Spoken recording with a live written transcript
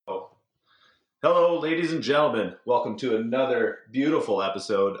Hello, ladies and gentlemen. Welcome to another beautiful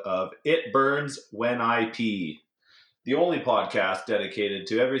episode of It Burns When I Pee, the only podcast dedicated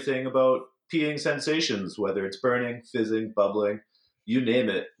to everything about peeing sensations, whether it's burning, fizzing, bubbling, you name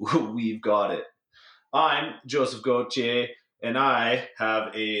it, we've got it. I'm Joseph Gauthier, and I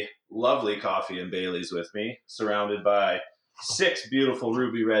have a lovely coffee and Bailey's with me, surrounded by 6 beautiful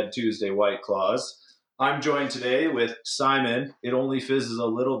Ruby Red Tuesday White Claws. I'm joined today with Simon, it only fizzes a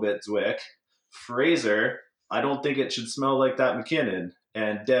little bit, Zwick. Fraser, I don't think it should smell like that McKinnon.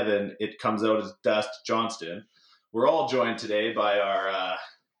 And Devin, it comes out as dust Johnston. We're all joined today by our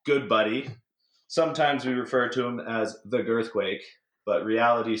good buddy. Sometimes we refer to him as the Girthquake, but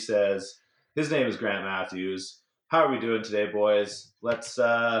reality says his name is Grant Matthews. How are we doing today, boys? Let's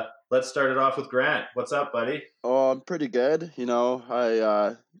start it off with Grant. What's up, buddy? Oh, I'm pretty good.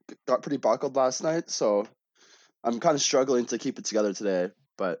 I got pretty buckled last night, so I'm kind of struggling to keep it together today,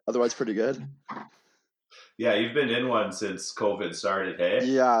 but otherwise pretty good. Yeah, you've been in one since COVID started, hey?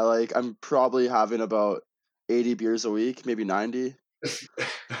 Yeah, I'm probably having about 80 beers a week, maybe 90.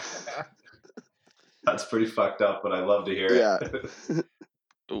 That's pretty fucked up, but I love to hear it.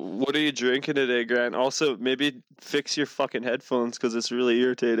 What are you drinking today, Grant? Also, maybe fix your fucking headphones because it's really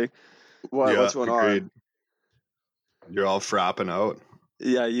irritating. What's going on? You're all frapping out.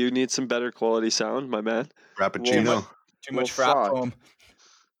 Yeah, you need some better quality sound, my man. Frappuccino. Too much frap foam.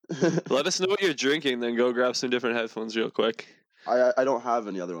 Let us know what you're drinking, then go grab some different headphones real quick. I don't have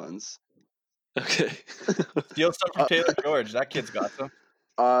any other ones. Okay. Steal stuff from Taylor George. That kid's got some.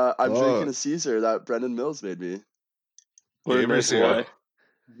 I'm drinking a Caesar that Brendan Mills made me. What a nice boy.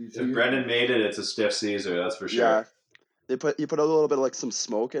 If Brendan made it, it's a stiff Caesar, that's for sure. Yeah. He put a little bit of some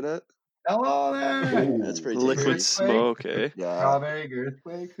smoke in it. Hello there. That's pretty Liquid tasty. smoke, eh? Yeah. Strawberry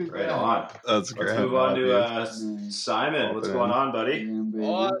Girthquake. Right on. That's great. Let's move on to Simon. What's going on, buddy?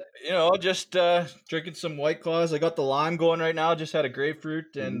 Just drinking some White Claws. I got the lime going right now. Just had a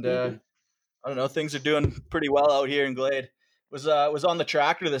grapefruit, and I don't know. Things are doing pretty well out here in Glade. Was on the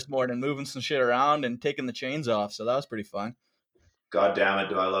tractor this morning, moving some shit around and taking the chains off. So that was pretty fun. God damn it,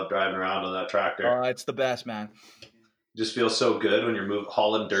 do I love driving around on that tractor. It's the best, man. Just feels so good when you're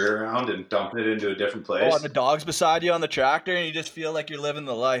hauling dirt around and dumping it into a different place. And the dog's beside you on the tractor, and you just feel like you're living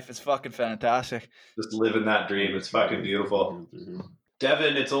the life. It's fucking fantastic. Just living that dream. It's fucking beautiful.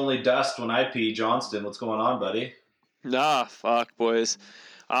 Devin, it's only dust when I pee. Johnston, what's going on, buddy? Nah, fuck, boys.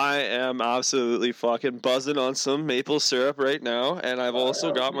 I am absolutely fucking buzzing on some maple syrup right now, and I've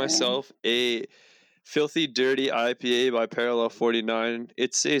also got myself a Filthy Dirty IPA by Parallel 49.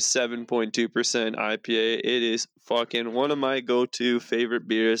 It's a 7.2% IPA. It is fucking one of my go-to favorite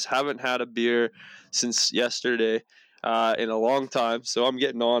beers. Haven't had a beer since yesterday in a long time, so I'm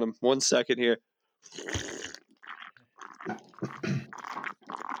getting on them. 1 second here.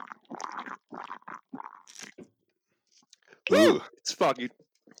 Woo! It's fucking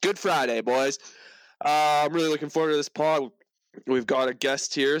Good Friday, boys. I'm really looking forward to this pod. We've got a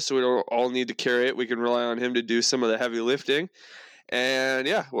guest here, so we don't all need to carry it. We can rely on him to do some of the heavy lifting. And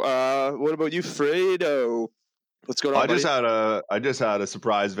yeah, what about you, Fredo? What's going on? I just had a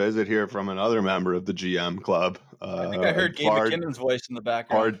surprise visit here from another member of the GM club. I think I heard Gabe McKinnon's voice in the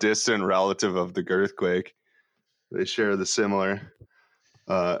background. Far distant relative of the Girthquake. They share the similar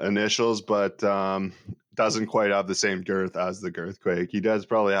initials, but doesn't quite have the same girth as the Girthquake. He does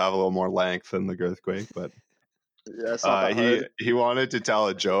probably have a little more length than the Girthquake, but he wanted to tell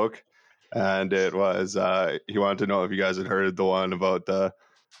a joke, and it was he wanted to know if you guys had heard the one about the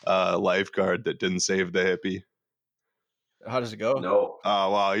lifeguard that didn't save the hippie. How does it go? No. Oh,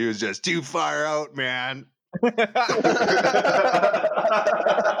 wow, he was just too far out, man. That's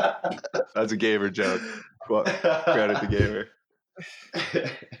a Gaver joke. Well, credit to Gaver.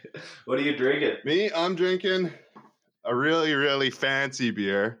 What are you drinking? Me, I'm drinking a really, really fancy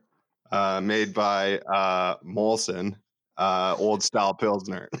beer made by Molson, old style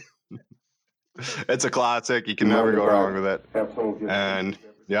Pilsner. It's a classic. You can never go wrong with it. And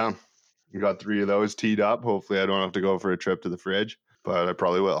yeah, we got 3 of those teed up. Hopefully I don't have to go for a trip to the fridge, but I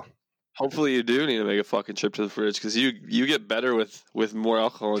probably will. Hopefully you do need to make a fucking trip to the fridge because you get better with more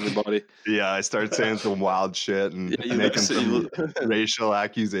alcohol in your body. Yeah, I start saying some wild shit and making some racial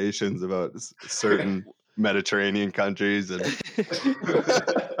accusations about certain Mediterranean countries. And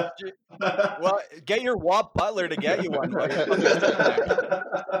well, get your Wop Butler to get you one.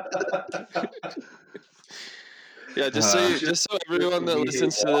 Yeah, just so everyone that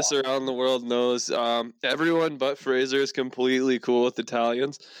listens to this around the world knows, everyone but Fraser is completely cool with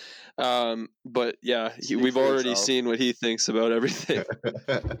Italians. But yeah, we've already seen what he thinks about everything.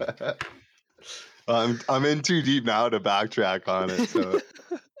 I'm in too deep now to backtrack on it. So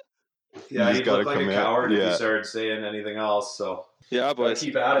Yeah, just he'd gotta look like a commit. coward if he Yeah. started saying anything else. So Yeah, boys.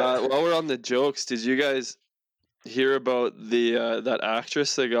 keep at it. While we're on the jokes, did you guys hear about the that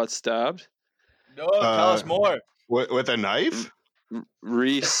actress that got stabbed? No, tell us more. With a knife?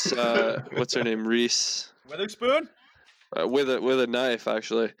 Reese, what's her name? Reese, Witherspoon? with a knife,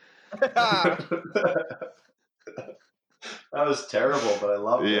 actually. That was terrible, but I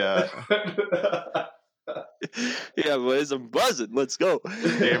loved Yeah. it. Yeah, boys, I'm buzzing. Let's go.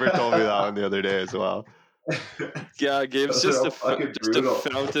 Gaber told me that one the other day as well. Yeah, Gabe's Those just are a fucking just a brutal.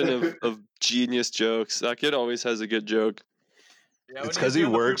 fountain of genius jokes. That kid always has a good joke. Yeah, It's when 'cause he was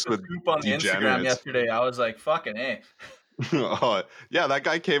doing the works Poop with Scoop on the Instagram degenerates. yesterday. I was like, fucking A. Oh, yeah, that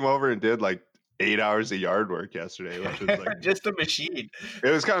guy came over and did like 8 hours of yard work yesterday, which was like Just a machine. it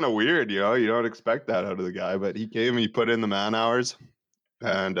was kind of weird, you know. You don't expect that out of the guy, but he came, he put in the man hours,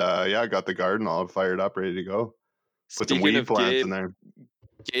 and yeah, got the garden all fired up, ready to go. Put some Speaking weed of plants in there.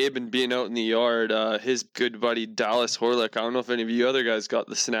 Gabe and being out in the yard, his good buddy Dallas Horlick. I don't know if any of you other guys got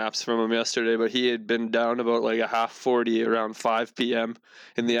the snaps from him yesterday, but he had been down about like a half 40 around 5 p.m.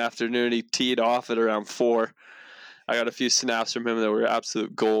 in the afternoon. He teed off at around 4. I got a few snaps from him that were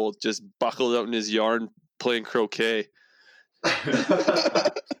absolute gold, just buckled out in his yard playing croquet.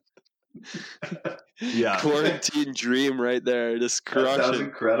 Yeah. Quarantine dream right there, just That sounds crushing.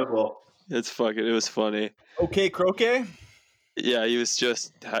 incredible. It was funny. Okay, croquet? Yeah, he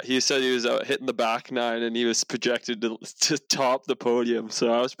said he was out hitting the back nine and he was projected to top the podium.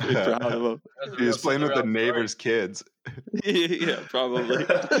 So I was pretty proud of him. That's a He was real playing with the Cinderella story. neighbor's kids. Yeah, probably.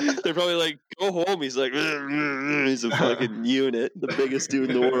 They're probably like, go home. He's like, he's a fucking unit, the biggest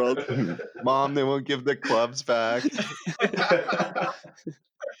dude in the world. Mom, they won't give the clubs back.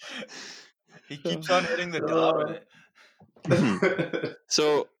 He keeps on hitting the top in it.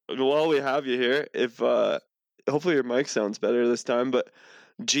 So while we have you here, if hopefully your mic sounds better this time, but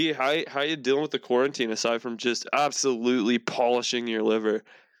gee, how you dealing with the quarantine aside from just absolutely polishing your liver?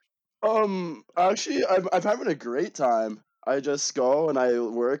 Actually, I'm having a great time. I just go and I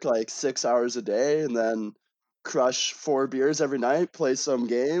work like 6 hours a day, and then crush 4 beers every night, play some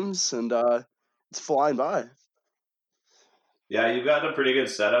games, and it's flying by. Yeah, you've got a pretty good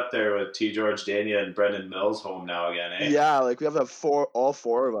setup there with T. George Dania and Brendan Mills home now again, eh? Yeah, like we have all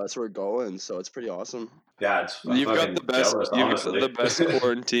 4 of us. We're going, so it's pretty awesome. Yeah, I'm You've got fucking the best. jealous, You've got honestly. the best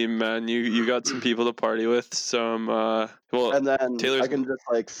quarantine, man. You got some people to party with. Some well, And then Taylor's- I can just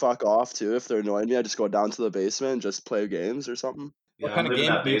like fuck off too if they're annoying me. I just go down to the basement and just play games or something. Yeah, What kind I'm of living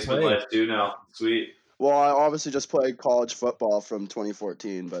game that do you basement play? life too now. Sweet. Well, I obviously just played college football from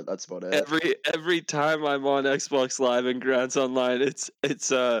 2014, but that's about it. every time I'm on Xbox Live and Grant's online, it's fucking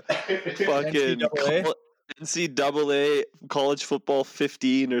NCAA? NCAA college football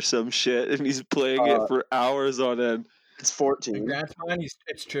 15 or some shit, and he's playing it for hours on end. It's In 14. Grant's mind,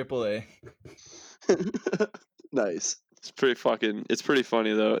 it's AAA. Nice. It's pretty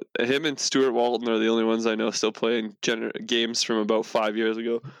funny though. Him and Stuart Walton are the only ones I know still playing games from about 5 years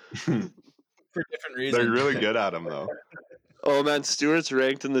ago. For different reasons. They're really good at them, though. Oh man, Stuart's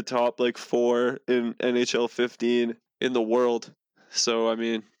ranked in the top like 4 in NHL 15 in the world. So I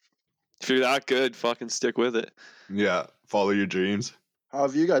mean, if you're that good, fucking stick with it. Yeah, follow your dreams. How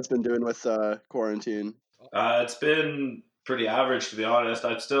have you guys been doing with quarantine? It's been pretty average, to be honest.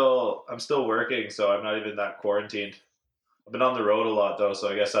 I'm still working, so I'm not even that quarantined. I've been on the road a lot though, so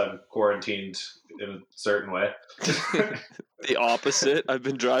I guess I'm quarantined in a certain way. The opposite. I've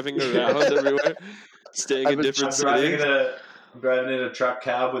been driving around everywhere, staying in different cities. I'm driving in a truck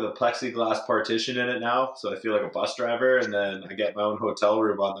cab with a plexiglass partition in it now, so I feel like a bus driver, and then I get my own hotel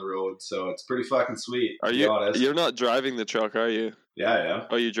room on the road, so it's pretty fucking sweet. Are to be you? honest. You're not driving the truck, are you? Yeah, I am.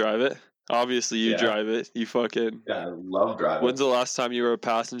 Oh, you drive it? Obviously, you Yeah. drive it. You fucking. Yeah, I love driving. When's the last time you were a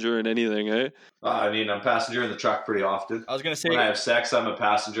passenger in anything, eh? I mean, I'm passenger in the truck pretty often. I was gonna say When I have sex, I'm a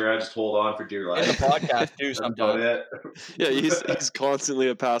passenger. I just hold on for dear life. in the podcast too. That's about Sometimes. it. Yeah, he's constantly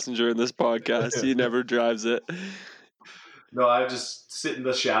a passenger in this podcast. He never drives it, No, I just sit in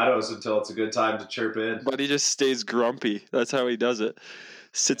the shadows until it's a good time to chirp in. but he just stays grumpy. That's how he does it.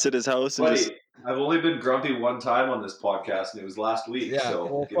 Sits at his house and Buddy, just. I've only been grumpy one time on this podcast, and it was last week. Yeah, So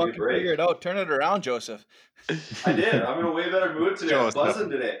well, give me a fucking break. figure it out. Turn it around, Joseph. I did. I'm in a way better mood today. I'm buzzing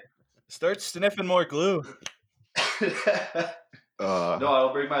today. Start sniffing more glue. No,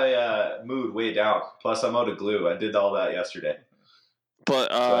 I'll bring my mood way down. Plus, I'm out of glue. I did all that yesterday.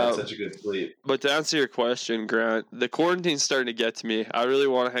 But So I had such a good sleep. But to answer your question, Grant, the quarantine's starting to get to me. I really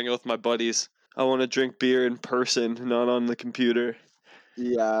want to hang out with my buddies. I want to drink beer in person, not on the computer.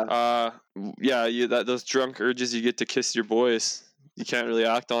 Yeah. Yeah, those drunk urges you get to kiss your boys, you can't really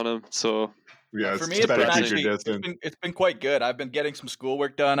act on them. So Yeah, For it's me, it's better been to keep actually your distance. it's been quite good. I've been getting some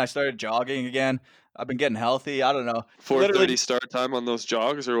schoolwork done. I started jogging again. I've been getting healthy. I don't know. 4:30 start time on those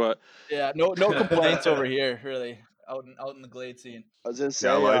jogs or what? Yeah, no complaints over here, really. Out in the Glade scene. I was gonna Yeah,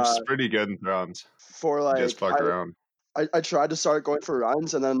 say, life's pretty good in Thrones. for Just like, fuck around. I tried to start going for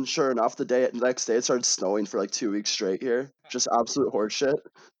runs, and then sure enough, the next day it started snowing for like 2 weeks straight here. Just absolute horseshit.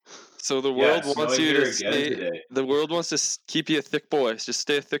 So the Yeah, world it's wants snowing you here to again stay. today. The world wants to keep you a thick boy. Just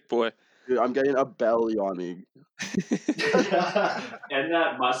stay a thick boy. Dude, I'm getting a belly on me. And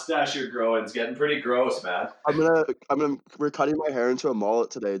that mustache you're growing is getting pretty gross, man. We're cutting my hair into a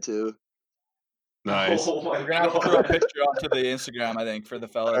mullet today too. Nice. Oh my We're gonna have to throw a god. picture onto the Instagram, I think, for the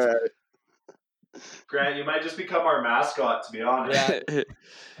fellas. Alright. Grant, you might just become our mascot, to be honest.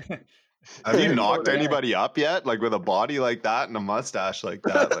 Yeah. Have you Yeah. knocked anybody up yet? Like with a body like that and a mustache like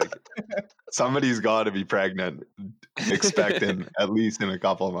that? Like somebody's got to be pregnant, expecting at least in a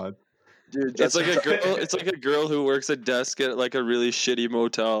couple of months. Dude, It's like a girl. It's like a girl who works a desk at like a really shitty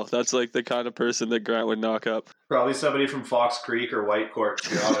motel. That's like the kind of person that Grant would knock up. Probably somebody from Fox Creek or White Court, to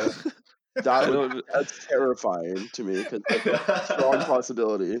be honest. that's terrifying to me because that's a strong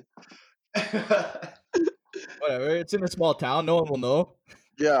possibility. Whatever. It's in a small town. No one will know.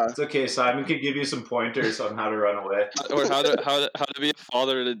 Yeah. It's okay. Simon can give you some pointers on how to run away. Or how to be a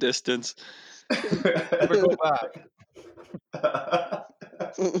father at a distance. Never go back.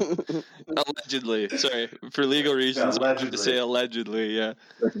 Allegedly. Sorry, for legal reasons. I have to allegedly. say allegedly. Yeah.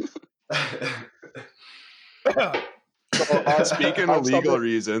 Speaking of legal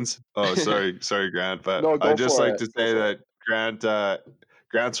reasons, sorry, Grant, but No, go I'd just for like it. to Go say for that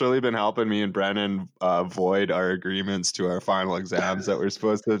Grant's really been helping me and Brennan void our agreements to our final exams that we're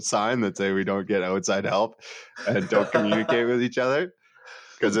supposed to sign that say we don't get outside help and don't communicate with each other.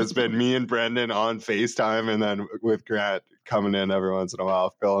 Because it's been me and Brendan on FaceTime and then with Grant coming in every once in a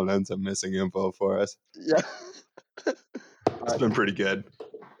while, filling in some missing info for us. Yeah. It's been pretty good.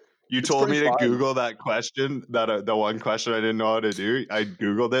 You It's told me pretty to fun. Google that question, the one question I didn't know how to do. I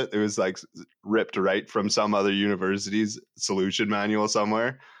Googled it. It was like ripped right from some other university's solution manual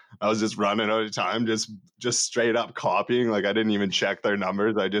somewhere. I was just running out of time, just straight up copying. Like I didn't even check their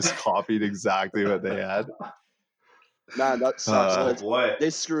numbers. I just copied exactly what they had. Man, that sucks. Oh Like, boy. they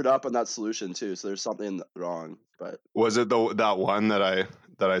screwed up on that solution too, so there's something wrong. But Was it that one that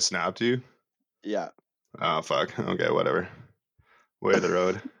I snapped you? yeah. Oh fuck. Okay, whatever. Way of the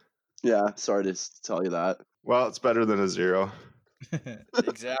road. Yeah, sorry to tell you that. Well, it's better than a 0.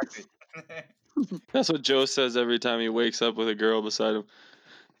 Exactly. That's what Joe says every time he wakes up with a girl beside him.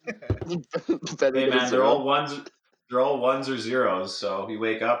 Better Hey than a man, they're zero. all ones. They're all ones or zeros. So you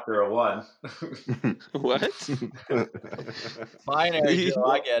wake up, they're a 1. What? Binary, Joe,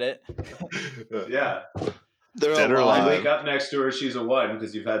 I get it. Yeah. They're Dead or You alive. wake up next to her, she's a 1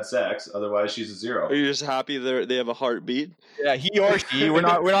 because you've had sex. Otherwise, she's a 0. Are you just happy they have a heartbeat? Yeah, he or she. We're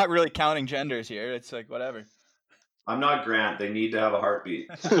not really counting genders here. It's like whatever. I'm not Grant. They need to have a heartbeat.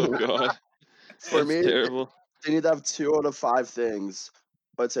 Oh god. For That's me, terrible. they need to have 2 out of 5 things.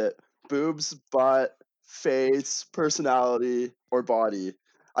 What's it? Boobs, butt, face, personality, or body.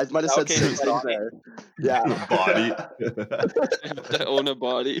 I might have said Okay, 6 things body. there. Yeah. Body. They have to own a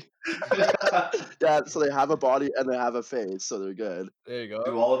body. Yeah, so they have a body and they have a face, so they're good. There you Do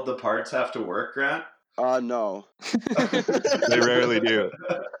go. all of the parts have to work, Grant? No. They rarely do.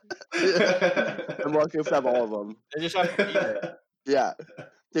 I'm lucky if I have all of them. They just have to be there. Yeah.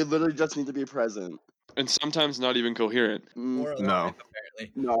 They literally just need to be present. And sometimes not even coherent. Mm, Or No. alive,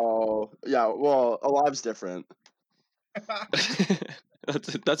 apparently. no. Yeah, well, alive's different.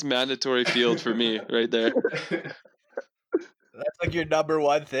 That's mandatory field for me right there. That's like your number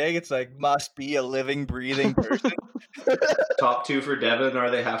one thing. It's like must be a living, breathing person. Top 2 for Devin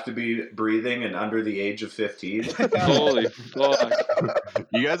are they have to be breathing and under the age of 15. Holy fuck.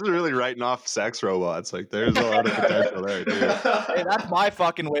 You guys are really writing off sex robots. Like there's a lot of potential there, dude. Hey, that's my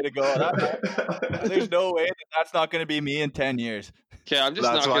fucking way to go. There's no way that's not going to be me in 10 years. Okay, I'm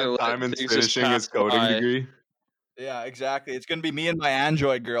just That's not why gonna let Simon's things just finishing his pass coding by. degree. Yeah, exactly. It's going to be me and my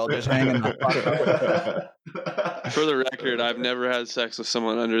Android girl just hanging out. For the record, I've never had sex with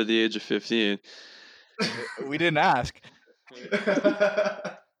someone under the age of 15. We didn't ask.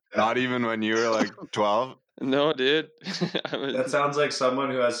 Not even when you were like 12. No, dude. That sounds like someone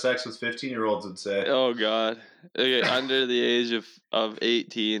who has sex with 15-year-olds would say. Oh god. Okay, under the age of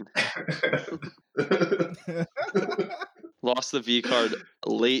 18. Lost the V card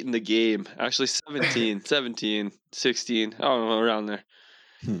late in the game. Actually 17, 16. I don't know, around there.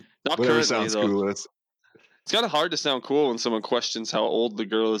 Not Whatever currently sounds though. coolest. It's kind of hard to sound cool when someone questions how old the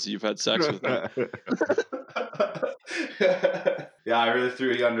girl is you've had sex with. Them. Yeah, I really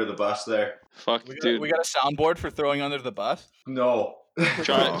threw you under the bus there. Fuck, dude. We got a soundboard for throwing under the bus. No.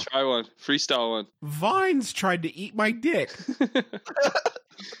 Try one. Freestyle one. Vines tried to eat my dick.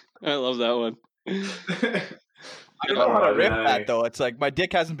 I love that one. I don't know how to rip that though. It's like my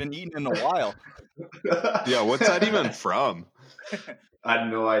dick hasn't been eaten in a while. Yeah, what's that even from? I had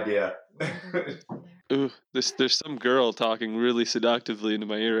no idea. Ooh, there's some girl talking really seductively into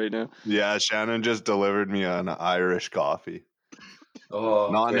my ear right now. Yeah, Shannon just delivered me an Irish coffee. Oh,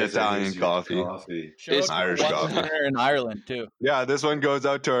 Not an crazy. Italian coffee. Shout out to Irish one coffee. listener in Ireland too. Yeah, this one goes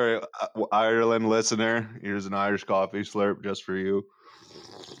out to our Ireland listener. Here's an Irish coffee slurp just for you.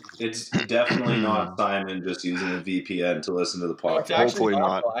 It's definitely not Simon just using a VPN to listen to the It's podcast. actually Hopefully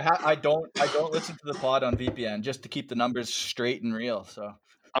not. though. I don't listen to the pod on VPN just to keep the numbers straight and real. So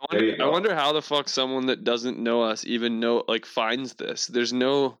There you I go. wonder how the fuck someone that doesn't know us even finds this. There's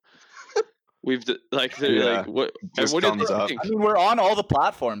no. Yeah, what? just What do comes you up. think? I mean, we're on all the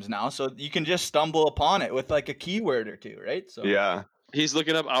platforms now, so you can just stumble upon it with like a keyword or two, right? So Yeah. He's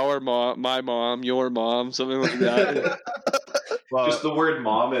looking up our mom, my mom, your mom, something like that. Well, Just the word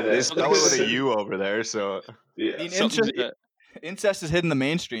mom in they it. spell it with a U over there, so. I Yeah. mean, Something incest, incest is hitting the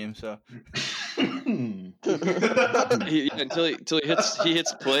mainstream. So until he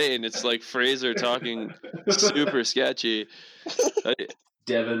hits play and it's like Fraser talking super sketchy.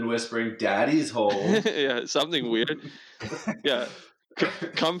 Devin whispering, "Daddy's home." Yeah, something weird. Yeah.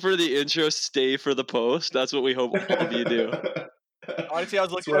 Come for the intro, stay for the post. That's what we hope all of you do. honestly, I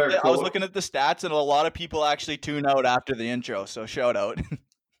was That's looking what at our I was quote- looking at the stats, and a lot of people actually tune out after the intro. So shout out.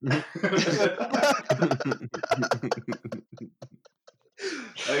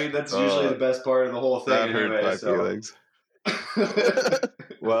 I mean, that's usually the best part of the whole thing. That hurt anyway, my so. feelings.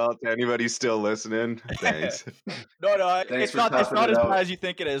 Well, to anybody still listening, thanks. No, Thanks it's for not. It's toughing not it as out. bad as you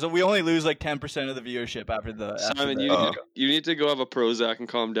think it is. We only lose like 10% of the viewership after the. Simon, intro. you need to go have a Prozac and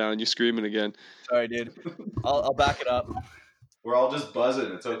calm down. You're screaming again. Sorry, dude. I'll back it up. We're all just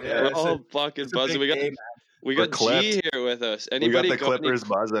buzzing. It's okay. We're all fucking It's a buzzing. big We day, man. got We're G clipped. here with us. We got Anybody the got any, Clippers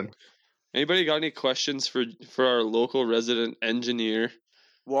buzzing. anybody got any questions for our local resident engineer?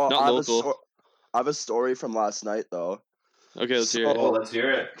 Well, Not local. I have a story from last night though, Okay, let's hear it. Oh, let's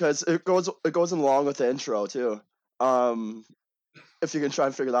hear it. because it goes in along with the intro too. If you can try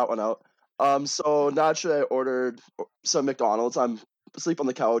and figure that one out. So naturally, I ordered some McDonald's. I'm asleep on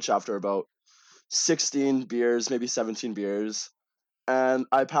the couch after about 16 beers, maybe 17 beers, and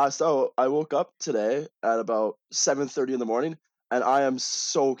I passed out. I woke up today at about 7:30 in the morning, and I am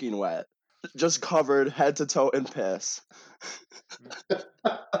soaking wet, just covered head to toe in piss.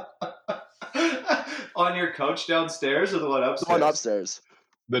 On your couch downstairs or the one upstairs? Going upstairs.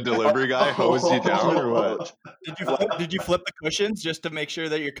 The delivery guy hosed you down or what? Did you flip the cushions just to make sure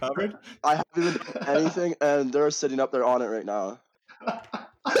that you're covered? I haven't even done anything, and they're sitting up there on it right now.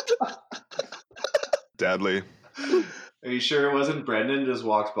 Deadly. Are you sure it wasn't Brendan just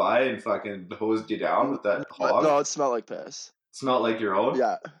walked by and fucking hosed you down with that hog? No, it smelled like piss. Smelled like your own?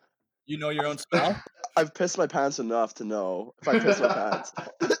 Yeah, You know your own smell. I've pissed my pants enough to know if I piss my pants,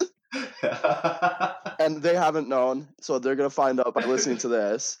 and they haven't known, so they're gonna find out by listening to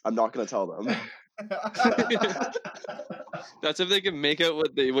this. I'm not gonna tell them. That's if they can make out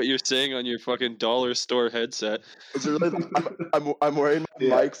what you're saying on your fucking dollar store headset. It's really, I'm wearing my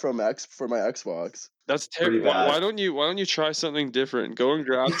Yeah. mic for my Xbox. That's Pretty terrible. bad. Why don't you try something different? Go and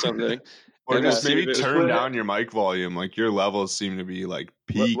grab something. Or And just see maybe if it- turn down your mic volume. Like your levels seem to be like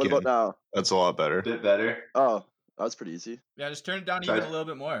peaking. What about now? That's a lot better. Bit better. Oh, that was pretty easy. Yeah, just turn it down Try- even a little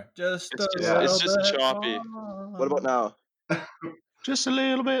bit more. Just It's a just- little it's just bit choppy. more. What about now? Just a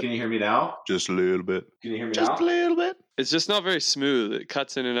little bit. Can you hear me now? Just a little bit. Can you hear me Just now? a little bit. It's just not very smooth. It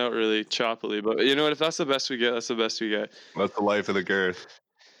cuts in and out really choppily. But you know what? If that's the best we get, that's the best we get. That's the life of the girth.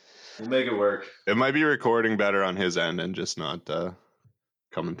 We'll make it work. It might be recording better on his end and just not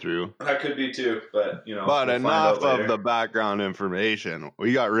coming through. That could be too, but you know. But we'll find enough out later. of the background information.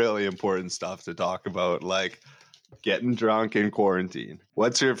 We got really important stuff to talk about, like getting drunk in quarantine.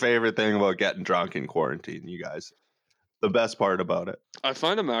 What's your favorite thing about getting drunk in quarantine, you guys? The best part about it. I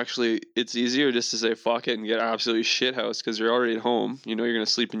find it's easier just to say fuck it and get absolutely shithoused because you're already at home. You know you're going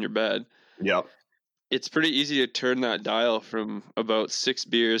to sleep in your bed. Yep. It's pretty easy to turn that dial from about 6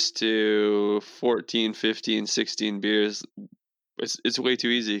 beers to 14, 15, 16 beers. It's way too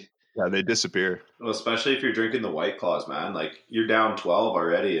easy. Yeah, they disappear. Well, especially if you're drinking the White Claws, man. Like you're down 12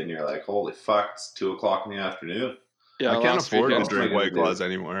 already, and you're like, "Holy fuck! It's 2:00 in the afternoon." Yeah, I can't last afford weekend- to drink What am I White gonna do? Claws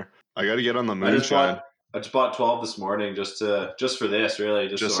anymore. I got to get on the I just moonshine. bought 12 this morning just for this, really,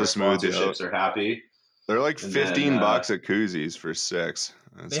 just Just so our to smooth you sponsorships are happy. They're like And 15 then, bucks at Koozies for 6.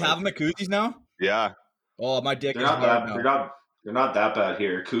 It's They like- have them at koozies now. Yeah. Oh, my dick They're is not hard that. now. They're not that bad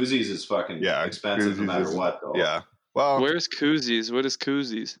here. Koozies is fucking Yeah, expensive no koozies matter is- what, though. Yeah. Well, Where's koozies? What is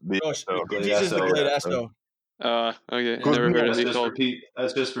koozies? Bro, so- Koozies is the Glade Glade Esso. Esso. Okay, Yeah. never heard That's of it just called.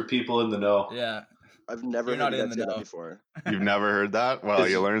 that's just for people in the know. Yeah. I've never You're heard not you in guys the say that know. before. You've never heard that? Well,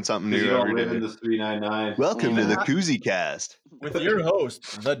 you learn something Because new you every don't live day. in the 399. Welcome to the Yeah. Koozie Cast. With your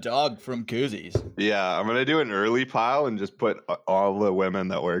host, the dog from Koozies. Yeah, I'm gonna do an early pile and just put all the women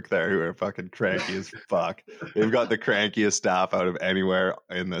that work there who are fucking cranky as fuck. They've got the crankiest staff out of anywhere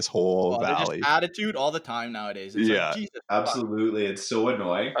in this whole Oh, they're just valley. attitude all the time nowadays. It's Yeah. like, Jesus fuck. Absolutely, it's so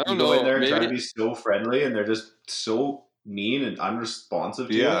annoying. I You don't go in know, there and try to maybe- be so friendly, and they're just so mean and unresponsive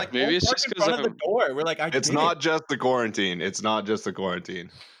to Yeah. you. Like, Maybe don't it's park just in 'cause front of the I'm- door. We're like, I It's did not it. just the quarantine. It's not just the quarantine.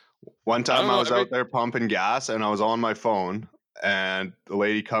 One time don't I know, was out there pumping gas and I was on my phone and the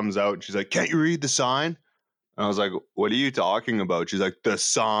lady comes out and she's like, "Can't you read the sign?" And I was like, "What are you talking about?" She's like, "The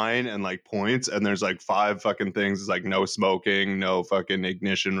sign," and like points, and there's like 5 fucking things. It's like no smoking, no fucking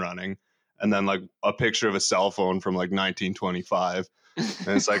ignition running, and then like a picture of a cell phone from like 1925.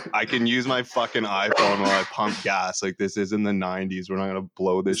 And it's like, I can use my fucking iPhone while I pump gas. Like, this isn't the 90s. We're not gonna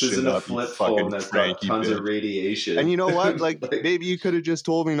blow this, This shit isn't a up. You flip fucking phone that's got cranky tons of bitch. radiation. And you know what? Like, Like- maybe you could have just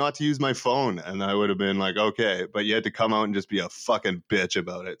told me not to use my phone, and I would have been like, okay. But you had to come out and just be a fucking bitch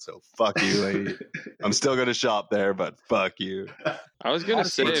about it. So fuck you, lady. I'm still gonna shop there, but fuck you. I was gonna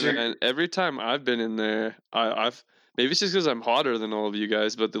say, What's your- man, every time I've been in there, I've maybe it's just because I'm hotter than all of you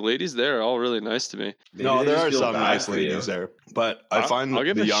guys, but the ladies there are all really nice to me. Maybe No, they there just are feel some bad nice for you. ladies there, but I find I'll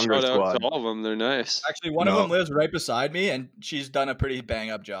give the a younger shout out squad. to all of them. They're nice. Actually, one of No. them lives right beside me, and she's done a pretty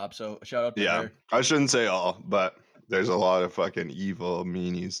bang up job. So shout out to Yeah, her. I shouldn't say all, but there's a lot of fucking evil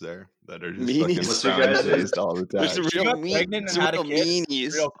meanies there that are just Meanies? fucking What's your frowny guys' faced all the There's time. some She real got mean, pregnant and some had a real kid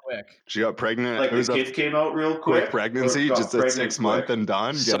meanies. real quick. She got pregnant. Like it was the a kid came out real quick Or pregnancy, got just at pregnant 6 months quick? and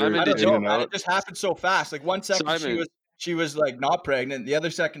done. Get Simon, her I did don't in know, and man. out. It just happened so fast. Like one second Simon. she was like not pregnant, the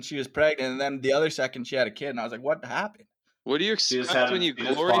other second she was pregnant, and then the other second she had a kid, and I was like, what happened? What do you She just expect had when you she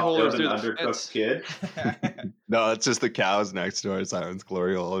just glory popped hole her out through an the undercooked fence? kid. No, it's just the cows next door. Simon's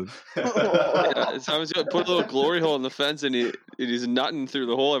glory hole. Yeah, Simon's got put a little glory hole in the fence, and he's nutting through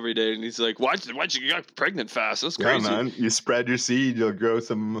the hole every day, and he's like, "Why'd you get pregnant fast? That's Yeah, crazy." man. You spread your seed, you'll grow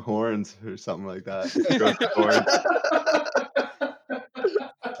some horns or something like that. Grow some horns.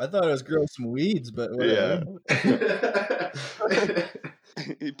 I thought it was grow some weeds, but Yeah.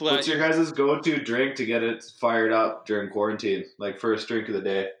 He plant- What's your guys' go-to drink to get it fired up during quarantine? Like first drink of the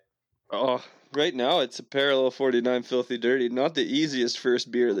day. Oh, right now it's a Parallel 49 Filthy Dirty. Not the easiest first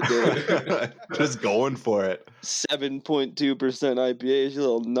beer of the day. Just going for it. 7.2% IPA is a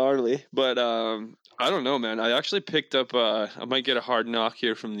little gnarly, but I don't know, man. I actually picked up. I might get a hard knock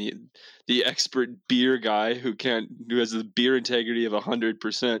here from the expert beer guy who has the beer integrity of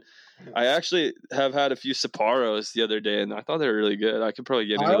 100%. I actually have had a few Sapporos the other day, and I thought they were really good. I could probably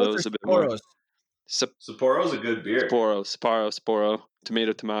get into those a bit more. Sapporo's a good beer. Sapporo,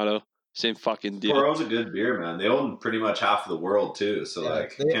 tomato, same fucking deal. Sapporo's a good beer, man. They own pretty much half of the world too, so Yeah,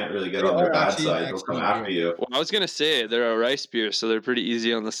 like you they- can't really get they on their are bad actually an side. They'll come excellent after beer. you. Well, I was gonna say they're a rice beer, so they're pretty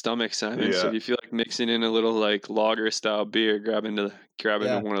easy on the stomach, Simon. So Yeah. if you feel like mixing in a little like lager style beer, grab into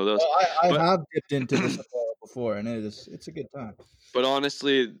Yeah. one of those. Well, I But- have dipped into the Sapporo before, and it's a good time. But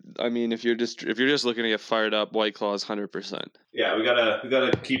honestly, I mean, if you're just looking to get fired up, White Claw is 100%. Yeah, we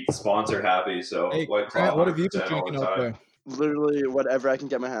gotta keep the sponsor happy. So Hey, White Claw, Grant, what have you been 100% all drinking the out time. there? Literally whatever I can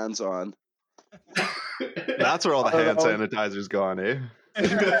get my hands on. That's where all the I hand don't know. sanitizer's gone, eh?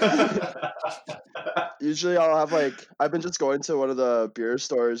 Usually I'll have like I've been just going to one of the beer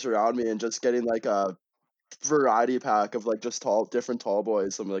stores around me and just getting like a variety pack of like just different tall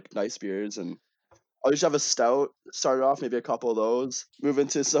boys, some like nice beers, and I'll usually have a stout, start off, maybe a couple of those, move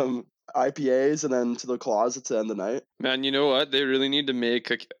into some IPAs and then to the closet to end the night. Man, you know what? They really need to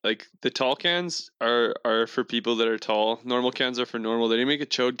make like the tall cans are for people that are tall. Normal cans are for normal. They need to make a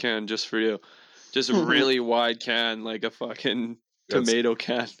chode can just for you. Just a really wide can, like a fucking That's- tomato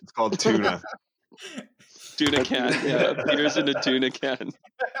can. It's called tuna. Tuna can. Yeah, beers in a tuna can.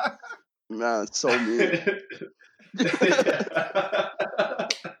 Man, it's so mean.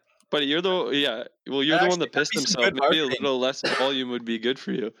 But you're the well, you're the one that Actually, pissed that'd be some himself. good Maybe a marketing. little less volume would be good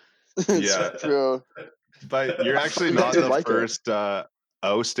for you. It's Yeah. true. But you're actually You not did the like it. first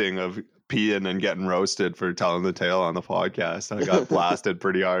ousting of peeing and getting roasted for telling the tale on the podcast. I got blasted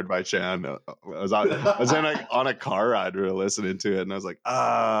pretty hard by Shan. I was on a car ride. We were listening to it, and I was like,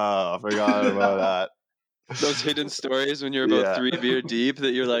 I forgot about that. Those hidden stories when you're about Yeah. 3 beer deep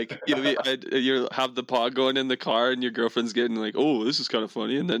that you're like, you have the pod going in the car and your girlfriend's getting like, oh, this is kind of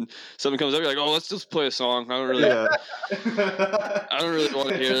funny. And then something comes up, you're like, oh, let's just play a song. I don't really want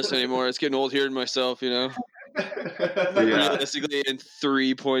to hear this anymore. It's getting old hearing myself, you know? But realistically, in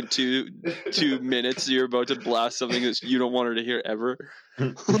 3.22 minutes, you're about to blast something that you don't want her to hear ever.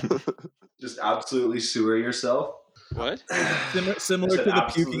 Just absolutely sewer yourself. What? Similar to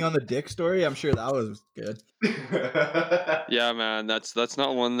the puking on the dick story. I'm sure that was good. Yeah, man, that's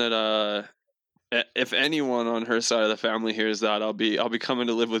not one that if anyone on her side of the family hears that, I'll be coming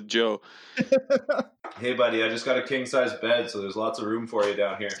to live with Joe. Hey, buddy, I just got a king size bed, so there's lots of room for you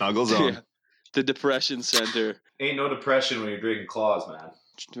down here. Snuggle zone. Yeah. The depression center. Ain't no depression when you're drinking claws, man.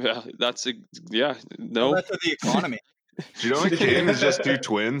 Yeah, no. Well, that's for the economy. Do you know a king is just 2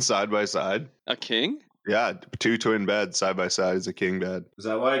 twins side by side? A king? Yeah, 2 twin beds side by side is a king bed. Is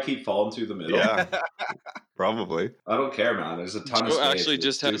that why I keep falling through the middle? Yeah, probably. I don't care, man. There's a ton of Joe space. actually It's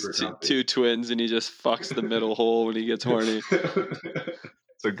just has super comfy. 2 twins, and he just fucks the middle hole when he gets horny.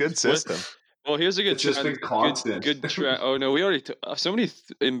 It's a good system. Well, here's a good It's just been constant. Good oh no, we already so many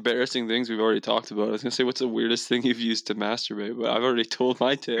embarrassing things we've already talked about. I was gonna say, what's the weirdest thing you've used to masturbate? But I've already told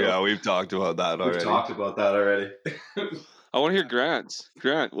my tale. Yeah, we've talked about that We've already. talked about that already. I want to hear Grant's.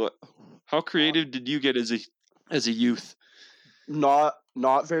 Grant, how creative did you get as a youth? Not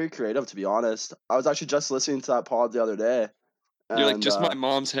very creative, to be honest. I was actually just listening to that pod the other day. You're like, and, just my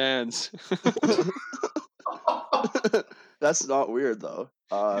mom's hands. That's not weird though.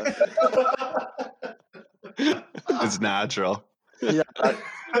 It's natural. Yeah,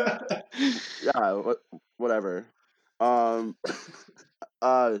 whatever.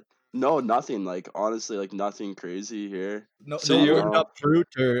 No, nothing. Like honestly, like nothing crazy here. No, So no you- warmed up fruit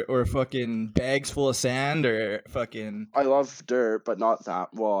or fucking bags full of sand or fucking. I love dirt, but not that.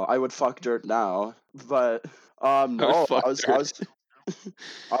 Well, I would fuck dirt now, but no, fuck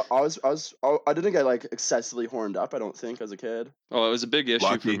I didn't get like excessively horned up. I don't think as a kid. Oh, it was a big issue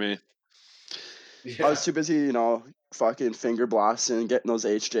Lucky. for me. I was too busy, fucking finger blasting, getting those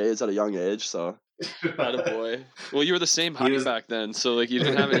HJs at a young age. So Attaboy. Well, you were the same height was- back then, so like you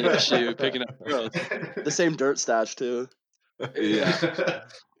didn't have any issue picking up girls. the same dirt stash too. Yeah.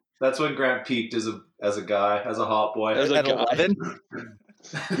 That's when Grant peaked as a guy, as a hot boy. As a At guy. 11?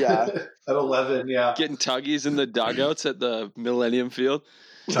 Yeah. At 11, yeah. Getting tuggies in the dugouts at the Millennium Field.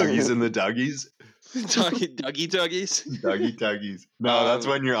 Tuggies and the Dougies. Dougie tuggies. Dougie Tuggies. No, that's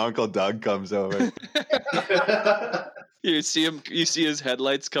when your Uncle Doug comes over. You see his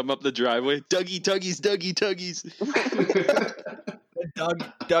headlights come up the driveway. Dougie tuggies.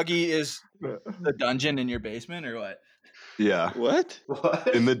 Dougie is the dungeon in your basement or what? Yeah, What? What?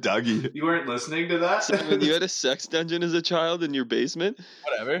 in the Dougie. You weren't listening to that? Simon, you had a sex dungeon as a child in your basement?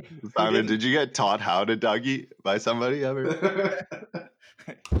 Whatever. Simon, did you get taught how to Dougie by somebody ever?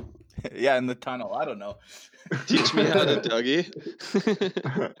 Yeah, in the tunnel. I don't know. Teach me how to Dougie.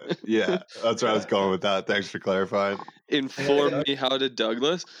 Yeah, that's where I was going with that. Thanks for clarifying. Inform me how to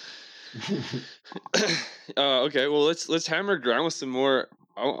Douglas. Okay, well let's hammer Grant with some more.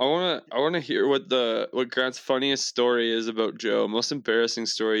 I wanna hear what Grant's funniest story is about Joe. Most embarrassing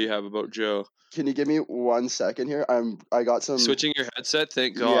story you have about Joe. Can you give me 1 second here? I got some. Switching your headset.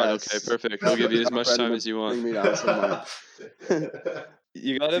 Thank God. Yes. Okay, perfect. We'll give you as much time as you Bring want. me down somewhere.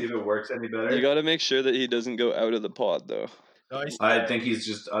 You See gotta if it works any better. you gotta make sure that he doesn't go out of the pod though. Nice. I think he's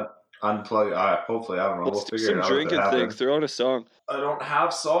just unplugged. Hopefully, I don't know. Let's We'll do figure some it out. if it drinking thing. happens. Throw on a song. I don't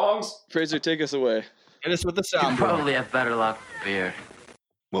have songs. Fraser, take us away. Hit us with the You sound. probably have better luck with beer.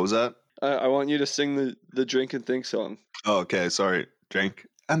 What was that? I want you to sing the drink and think song. Oh, okay, sorry. Drink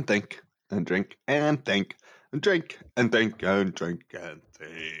and think and drink and think and drink and think and drink and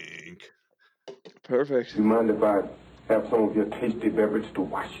think. Perfect. Do you mind if I have some of your tasty beverage to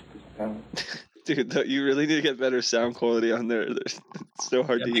wash this down? Dude, you really need to get better sound quality on there. It's so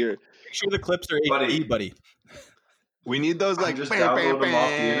hard to hear. Make sure the clips are Buddy. HD, buddy. We need those Like, like just download them off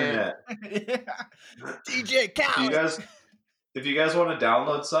the internet. DJ Cal. If you guys want to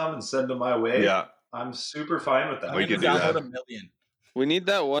download some and send them my way, Yeah, I'm super fine with that. We could do download that. 1 million. We need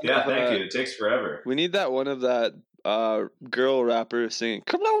that one. Yeah, of, thank you. It takes forever. We need that one of that girl rapper singing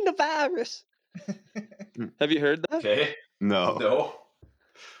 "Coronavirus." Have you heard that? Okay. no. No.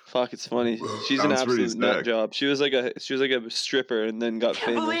 Fuck, it's funny. She's an Sounds pretty absolute nut sick. job. She was like a stripper and then got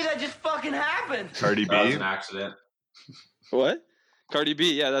Can't believe famous. that just fucking happened. Cardi That was B. an accident. What? Cardi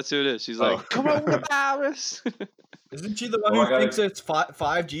B, yeah, that's who it is. She's like Oh. coronavirus. Isn't she the one Oh, I who gotta- thinks it's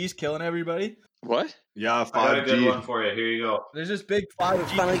 5G's killing everybody? What? Yeah, I got a good 5G. one for you. Here you go. There's this big 5G.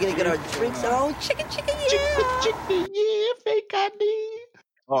 Finally gonna get our drinks on. Chicken, yeah. Yeah, fake ID.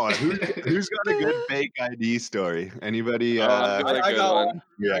 Oh, who's got a good fake ID story? Anybody? I've got a I good got one. one.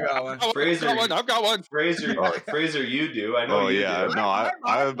 Yeah. I got one. I've got one. Fraser, you do. I know Oh you yeah. do. No,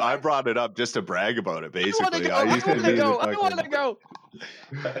 I brought it up just to brag about it. Basically, I want to go.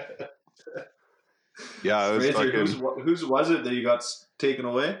 Yeah, it was Fraser, fucking. whose was it that you got taken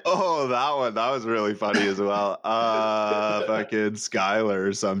away? Oh, that one. That was really funny as well. Fucking Skylar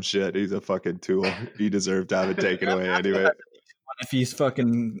or some shit. He's a fucking tool. He deserved to have it taken away anyway. If he's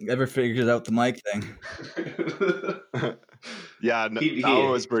fucking ever figures out the mic thing. Yeah, that one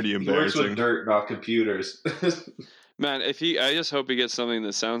was pretty He works embarrassing. with dirt, not computers. Man, I just hope he gets something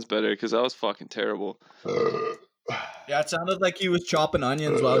that sounds better because that was fucking terrible. Yeah, it sounded like he was chopping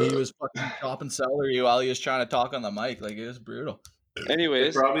onions while he was fucking chopping celery while he was trying to talk on the mic. Like, it was brutal. It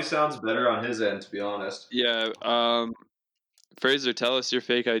Anyways, probably sounds better on his end, to be honest. yeah. Fraser, tell us your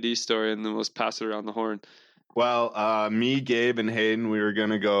fake ID story, and then we'll pass it around the horn. Well, me, Gabe, and Hayden, we were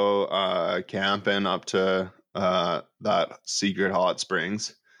gonna go camping up to that secret hot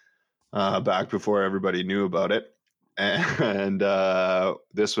springs back before everybody knew about it, and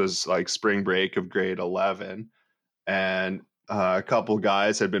this was like spring break of grade 11, and a couple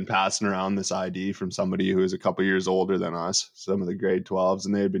guys had been passing around this ID from somebody who was a couple years older than us, some of the grade 12s,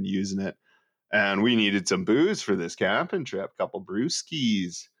 and they had been using it, and we needed some booze for this camping trip, couple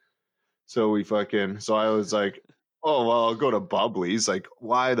brewskis. So I was like, oh, well, I'll go to Bubbly's. Like,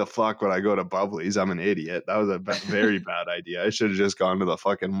 why the fuck would I go to Bubbly's? I'm an idiot. That was a very bad idea. I should have just gone to the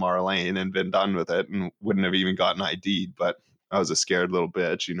fucking Marlene and been done with it and wouldn't have even gotten ID'd. But I was a scared little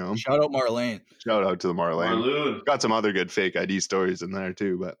bitch, you know? Shout out Marlene. Shout out to the Marlene. Marloon. Got some other good fake ID stories in there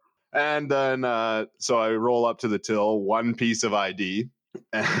too. And then, so I roll up to the till, one piece of ID.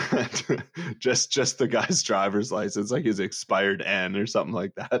 And just the guy's driver's license, like his expired N or something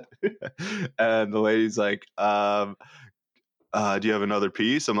like that. And the lady's like, do you have another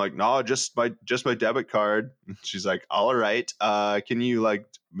piece? I'm like, no, just my debit card. She's like, all right, can you like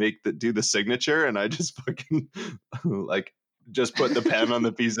do the signature? And I just fucking like just put the pen on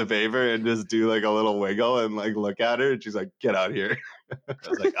the piece of paper and just do like a little wiggle and like look at her, and she's like, get out here. I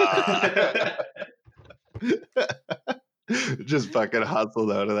was like, just fucking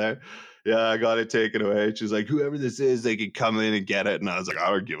hustled out of there. Yeah, I got it taken away. She's like, whoever this is, they could come in and get it. And I was like, I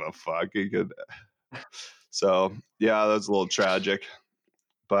don't give a fuck. You could. So yeah, that was a little tragic.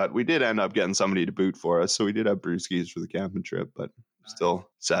 But we did end up getting somebody to boot for us. So we did have brewskis for the camping trip, but still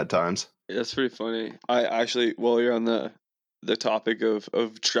sad times. Yeah, that's pretty funny. I actually, while you're on the topic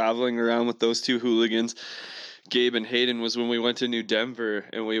of traveling around with those two hooligans, Gabe and Hayden, was when we went to New Denver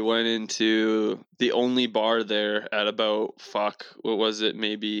and we went into the only bar there at about what was it,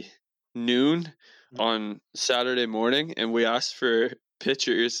 maybe noon on Saturday morning, and we asked for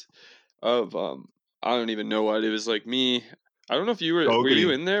pictures of I don't even know what it was. Like me, I don't know if you were you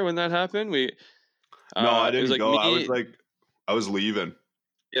in there when that happened? No, I didn't go. Me, I was leaving.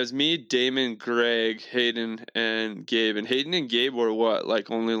 It was me, Damon, Greg, Hayden, and Gabe. And Hayden and Gabe were what,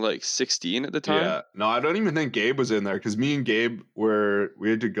 like only like 16 at the time? Yeah. No, I don't even think Gabe was in there because me and Gabe we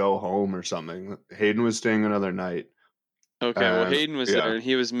had to go home or something. Hayden was staying another night. Okay, well, Hayden was there, and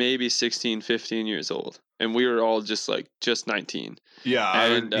he was maybe 16, 15 years old. And we were all just 19. Yeah,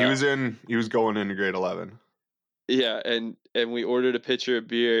 and he was going into grade 11. Yeah, and we ordered a pitcher of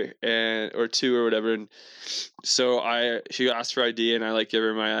beer or two or whatever, and so she asked for ID, and I give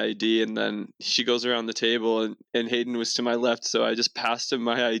her my ID, and then she goes around the table, and Hayden was to my left, so I just passed him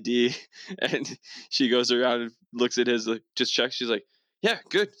my ID, and she goes around and looks at his, just checks. She's like, yeah,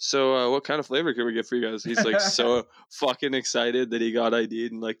 good. So what kind of flavor can we get for you guys? He's so fucking excited that he got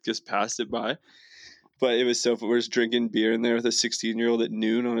ID'd and just passed it by. But it was so fun. We're just drinking beer in there with a 16-year-old at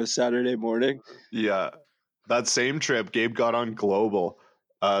noon on a Saturday morning. Yeah. That same trip, Gabe got on Global.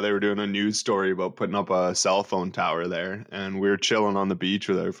 They were doing a news story about putting up a cell phone tower there, and we were chilling on the beach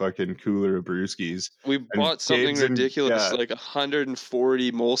with our fucking cooler of brewskis. We bought something ridiculous,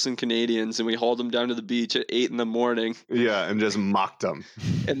 140 Molson Canadians, and we hauled them down to the beach at 8 a.m. Yeah, and just mocked them.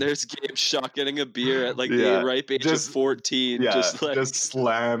 And there's Gabe shotgunning a beer at the ripe age of 14. Yeah, just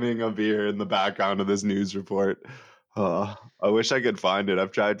slamming a beer in the background of this news report. I wish I could find it.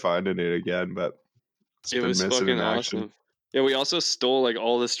 I've tried finding it again, but it was fucking awesome. Yeah, we also stole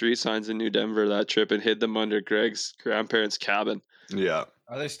all the street signs in New Denver that trip and hid them under Greg's grandparents' cabin. Yeah.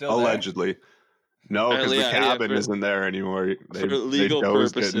 Are they still allegedly? There? No, because the cabin isn't there anymore. For legal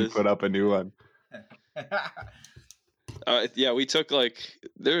purposes. And put up a new one. We took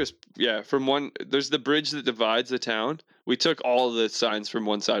there's the bridge that divides the town. We took all the signs from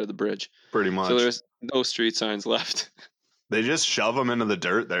one side of the bridge. Pretty much. So there's no street signs left. They just shove them into the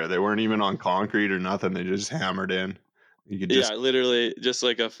dirt there. They weren't even on concrete or nothing. They just hammered in. You could just Yeah, literally just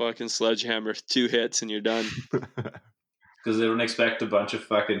like a fucking sledgehammer, 2 hits and you're done. Because they don't expect a bunch of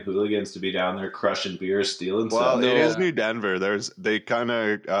fucking hooligans to be down there crushing beers, stealing Well, stuff. it No. is New Denver. They kind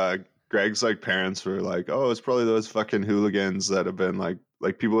of Greg's like parents were like, oh, it's probably those fucking hooligans that have been like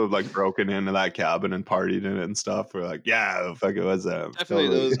people have like broken into that cabin and partied in it and stuff. We're like, yeah, fuck, it was them. Definitely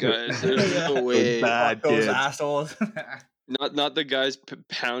Totally. those guys. There's no Those way. bad Fuck those kids. assholes. Not the guys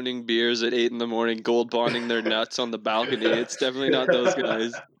pounding beers at 8 a.m, gold bonding their nuts on the balcony. It's definitely not those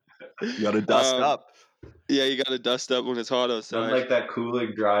guys. You got to dust up. Yeah, you got to dust up when it's hot outside. Nothing like that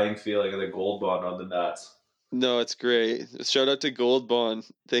cooling, drying feeling of the Gold Bond on the nuts. No, it's great. Shout out to Gold Bond.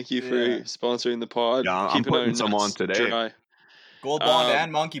 Thank you for Yeah. sponsoring the pod. Yeah, I'm keeping our putting some on nuts today. dry. Gold Bond Um,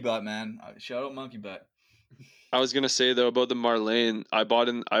 and Monkey Butt, man. Shout out Monkey Butt. I was gonna say though about the Marlene. I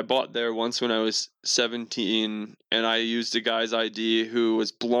bought there once when I was 17, and I used a guy's ID who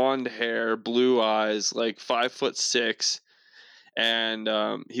was blonde hair, blue eyes, like 5'6", and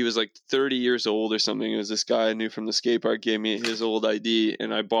he was like 30 years old or something. It was this guy I knew from the skate park gave me his old ID,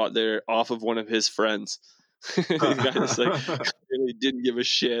 and I bought there off of one of his friends. The guy just like really didn't give a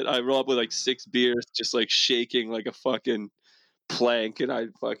shit. I rolled up with like 6 beers, just like shaking like a fucking plank, and I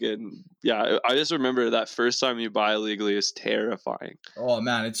just remember that first time you buy illegally is terrifying. Oh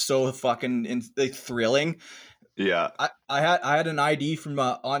man, it's so fucking like thrilling. Yeah. I had an ID from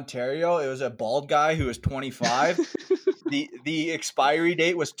Ontario. It was a bald guy who was 25. The expiry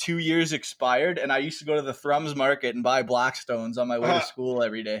date was 2 years expired, and I used to go to the Thrums Market and buy Blackstones on my way to school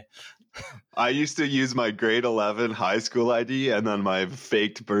every day. I used to use my grade 11 high school ID and then my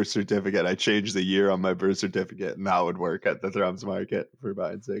faked birth certificate. I changed the year on my birth certificate, and that would work at the Thrums Market for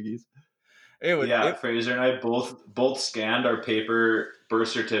buying ciggies. Fraser and I both scanned our paper birth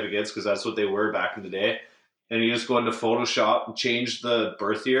certificates because that's what they were back in the day. And you just go into Photoshop and change the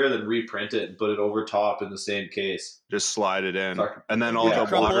birth year, then reprint it and put it over top in the same case. Just slide it in. Fuck. And then all the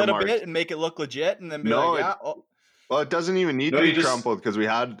crumple it a watermarks. bit and make it look legit, and then be No, like, yeah. Well, it doesn't even need No, to be you just- crumpled because we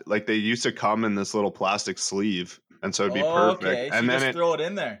had like they used to come in this little plastic sleeve, and so it'd be perfect. Okay, so and you then just throw it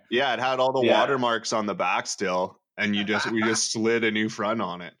in there. it had all the Yeah. watermarks on the back still, and we just slid a new front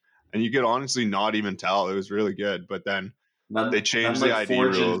on it, and you could honestly not even tell. It was really good, but then they changed the ID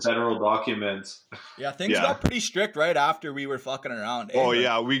forging rules. federal documents. Yeah, things Yeah. got pretty strict right after we were fucking around. Oh But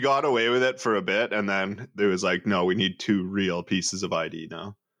yeah, we got away with it for a bit, and then there was like, no, we need 2 real pieces of ID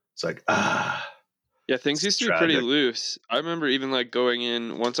now. It's like Yeah, things used to be pretty loose. I remember even like going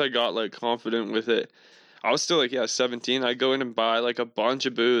in once I got like confident with it. I was still like 17. I'd go in and buy like a bunch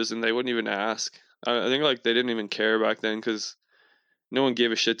of booze, and they wouldn't even ask. I think like they didn't even care back then because no one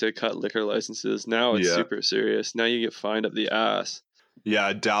gave a shit to cut liquor licenses. Now it's super serious. Now you get fined up the ass.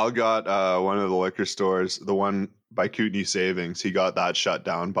 Yeah, Dal got one of the liquor stores, the one by Kootenay Savings. He got that shut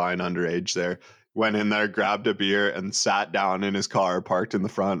down buying underage there. Went in there, grabbed a beer, and sat down in his car, parked in the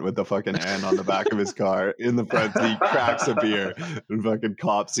front with the fucking hand on the back of his car. In the front seat, cracks a beer, and fucking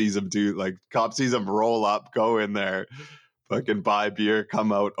cop sees him roll up, go in there, fucking buy beer,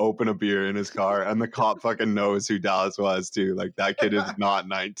 come out, open a beer in his car, and the cop fucking knows who Dallas was too. Like, that kid is not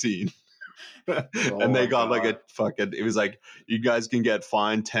 19. And they got like it was like, you guys can get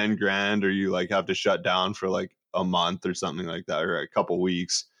fined 10 grand, or you like have to shut down for like a month or something like that, or a couple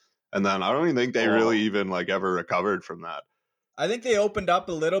weeks. And then I don't even think they really even like ever recovered from that. I think they opened up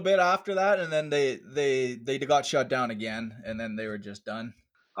a little bit after that, and then they got shut down again, and then they were just done.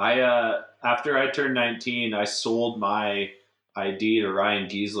 After I turned 19, I sold my ID to Ryan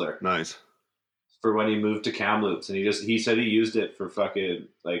Giesler. Nice. For when he moved to Kamloops, and he said he used it for fucking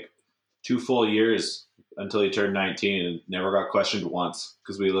like 2 full years until he turned 19 and never got questioned once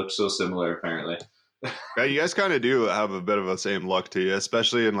because we looked so similar apparently. Yeah, you guys kind of do have a bit of the same look to you,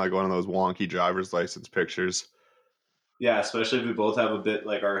 especially in like one of those wonky driver's license pictures. Yeah, especially if we both have a bit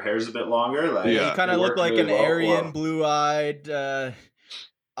like our hair's a bit longer. Like, you kind of look like really an Aryan, blue-eyed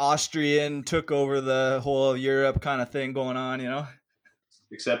Austrian, took over the whole Europe kind of thing going on, you know.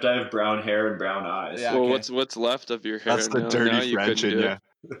 Except I have brown hair and brown eyes. Yeah, Well, okay. what's left of your hair? That's the now dirty you French couldn't in do you. it.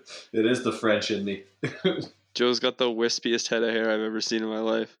 It is the French in me. Joe's got the wispiest head of hair I've ever seen in my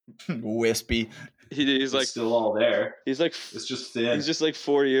life. Wispy. He's It's like still all there. he's like It's just thin. he's just like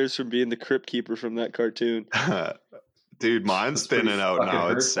 4 years from being the crypt keeper from that cartoon. Dude, mine's That's pretty thinning out fucking now.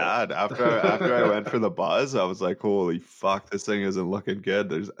 It's hurtful. sad. After I went for the buzz, I was like, holy fuck, this thing isn't looking good.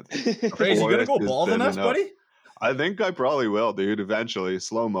 Crazy, you gonna go Forest is bald on us, thinning out. buddy? I think I probably will, dude, eventually.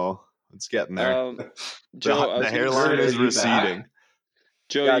 Slow-mo. It's getting there. Joe, I the was gonna hairline say- is receding.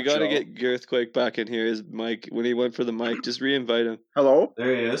 Joe, Yeah, you got to Joe. get Girthquake back in here. His mic, when he went for the mic, just re-invite him. Hello?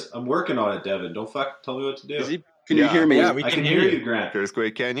 There he is. I'm working on it, Devin. Don't tell me what to do. Is he? Can you hear me? Yeah, we I can can hear hear you. you, Grant.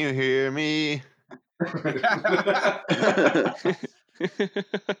 Earthquake, can you hear me?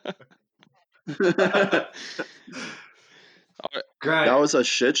 Grant, That was a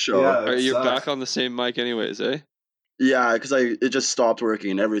shit show. yeah, Alright, it you're sucks. back on the same mic anyways, eh? Yeah, because it just stopped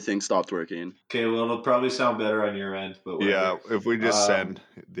working. Everything stopped working. Okay, well, it'll probably sound better on your end, but whatever. Yeah, if we just Um, send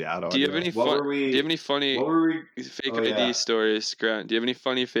the ad Do you have audio. any What fun? were we- Do you have any funny What were we? fake Oh, ID yeah. stories, Grant? Do you have any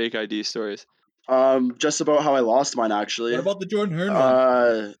funny fake ID stories? Just about how I lost mine, actually. What about the Jordan Hearn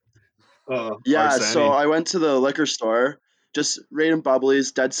one? Yeah, Arseni. so I went to the liquor store, just Raiden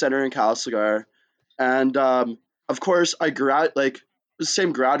Bubblies, dead center in Castlegar, and of course I the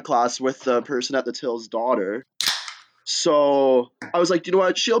same grad class with the person at the till's daughter. So I was like, you know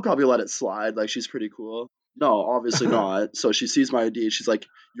what? She'll probably let it slide. Like, she's pretty cool. No, obviously not. So she sees my ID. She's like,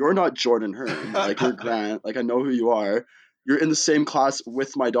 you're not Jordan Hearn. Like, you're Grant. Like, I know who you are. You're in the same class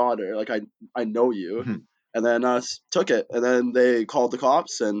with my daughter. Like, I know you. Mhm. And then took it. And then they called the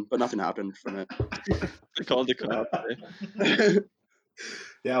cops, but nothing happened from it. They called the cops. Eh?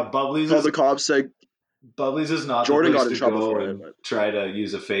 Yeah, Bubblies Called is the cops, said, Bubblies is not Jordan the place got in to trouble go for it, and but- try to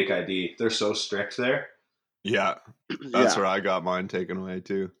use a fake ID. They're so strict there. Yeah, that's yeah. where I got mine taken away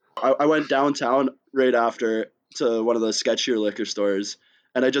too. I went downtown right after to one of the sketchier liquor stores,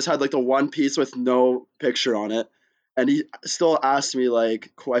 and I just had like the one piece with no picture on it. And he still asked me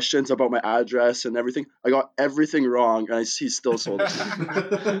like questions about my address and everything. I got everything wrong, and he still sold it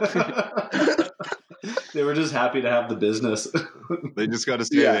to me. They were just happy to have the business. They just got to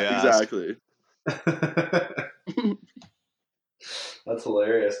say Yeah, they asked. exactly. That's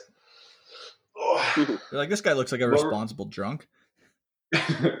hilarious. You're like, this guy looks like a Well- responsible drunk.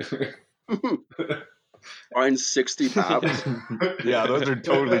 Mine's 60 pounds. Yeah, those are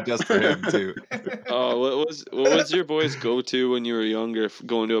totally just for him too. Oh, what was your boys' go-to when you were younger,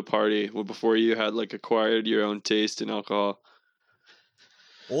 going to a party before you had like acquired your own taste in alcohol?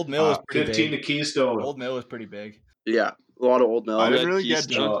 Old Mill was pretty 15 big. to Keystone. Old Mill was pretty big. Yeah, a lot of Old Mill. I Red didn't really get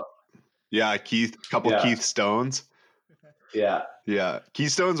Keystone. drunk. Yeah, couple Yeah. Keith Stones. Yeah. Yeah,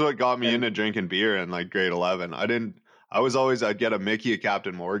 Keystone's what got me And- into drinking beer in like grade 11. I'd get a Mickey of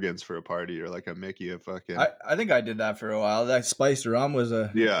Captain Morgan's for a party or like a Mickey of fucking I think I did that for a while. That spiced rum was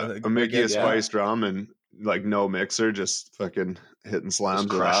a a Mickey good- of yeah. spiced rum and like no mixer, just fucking hitting slams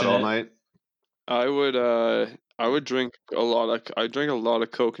with that crushing all it. night. I would drink a lot of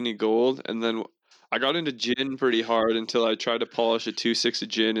Kokanee Gold, and then I got into gin pretty hard until I tried to polish a 2.6 of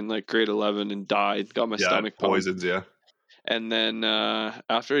gin in like grade 11 and died. Got my Yeah, stomach pumped. poisons. Yeah, And then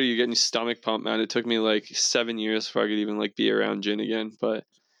after you get your stomach pumped, man, it took me like 7 years before I could even like be around gin again. But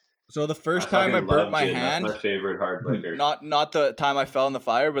So the first time I fucking burnt love my gin. hand, That's my favorite hard liquor. not the time I fell in the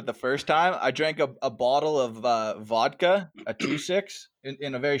fire, but the first time I drank a bottle of vodka, a 2.6,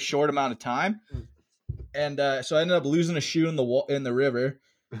 in a very short amount of time, and so I ended up losing a shoe in the river.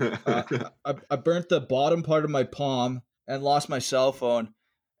 I burnt the bottom part of my palm and lost my cell phone,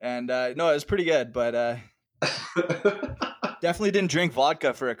 and no, it was pretty good, but definitely didn't drink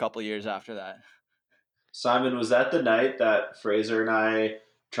vodka for a couple of years after that. Simon, was that the night that Fraser and I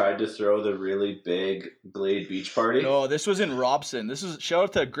tried to throw the really big Glade beach party? No, this was in Robson. This was shout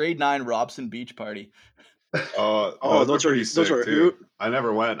out to grade 9 Robson beach party. Oh, those are pretty sick a too. hoot. I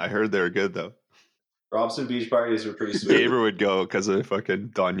never went. I heard they were good though. Robson beach parties were pretty sweet. Gaber would go because of fucking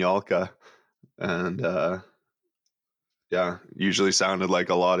Donyalka, and yeah, usually sounded like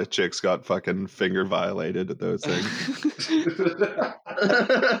a lot of chicks got fucking finger violated at those things.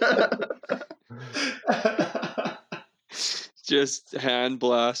 just hand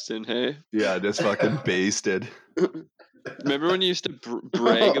blasting, hey? Yeah, just fucking basted. Remember when you used to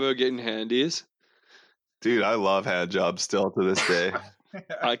brag about getting handies? Dude, I love hand jobs still to this day.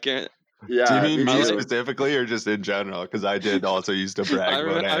 I can't. Yeah, Do you mean me too. specifically or just in general? Because I did also used to brag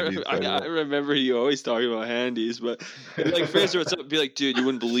about handies. I remember you always talking about handies, but like Fraser, what's up? Be like, dude, you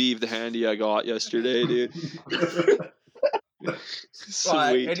wouldn't believe the handy I got yesterday, dude.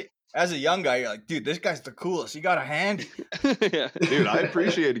 Sweet. And as a young guy, you're like, dude, this guy's the coolest. He got a handy. Yeah. Dude, I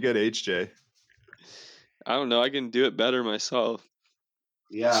appreciate a good HJ. I don't know. I can do it better myself.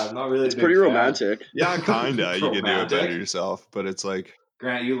 Yeah, I'm not really. It's a big pretty fan. romantic. Yeah, kinda. You can do it Romantic. better yourself, but it's like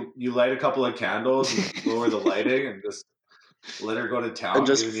Grant, you light a couple of candles and lower the lighting and just let her go to town, And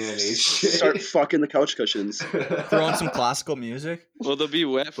just giving you an HJ. start fucking the couch cushions. Throwing some classical music. Well, they'll be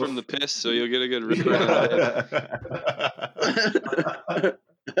wet from the piss, so you'll get a good rip.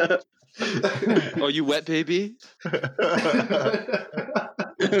 Oh, you wet, baby?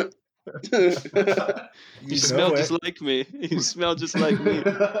 You smell know just it. like me. You smell just like me.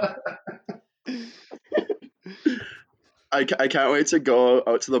 I can't wait to go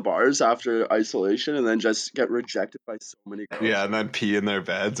out to the bars after isolation and then just get rejected by so many girls. Yeah, and then pee in their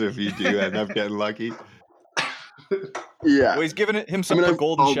beds if you do end up getting lucky. Yeah. Well, he's giving himself I mean, a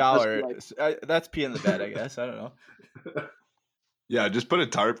golden I'll just shower. be That's pee in the bed, I guess. I don't know. Yeah, just put a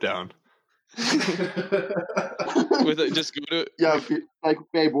tarp down. Just go to Yeah, like,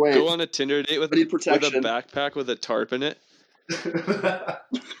 babe, wait. go on a Tinder date with I need a protection. backpack with a tarp in it.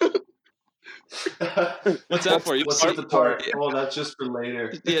 What's that for? What's with the tarp? Oh, that's just for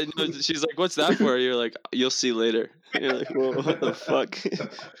later. Yeah, no, she's like, "What's that for?" You're like, "You'll see later." You're like, "Whoa, what the fuck?"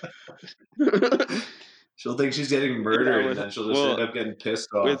 She'll think she's getting murdered, and then she'll just end up getting pissed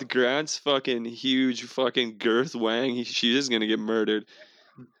off. With Grant's fucking huge fucking girth wang, she is gonna get murdered.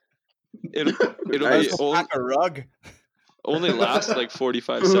 It'll Might be as well pack a rug. only last like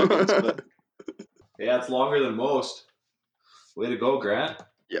 45 seconds, but Yeah, it's longer than most. Way to go, Grant.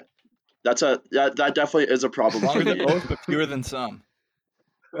 Yeah, that definitely is a problem. Longer for than me. most, but fewer than some.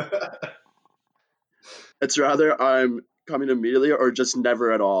 It's rather I'm coming immediately or just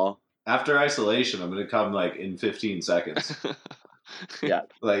never at all. After isolation, I'm gonna come like in 15 seconds. Yeah,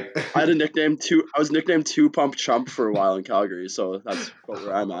 Like I had a nickname I was nicknamed Two Pump Chump for a while in Calgary, so that's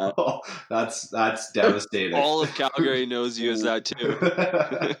where I'm at. oh, that's devastating. all of Calgary knows you as that too.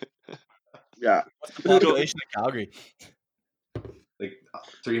 Yeah, What's the population of Calgary? Like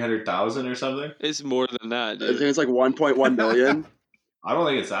 300,000 or something. It's more than that, I dude. think it's like 1.1 million. I don't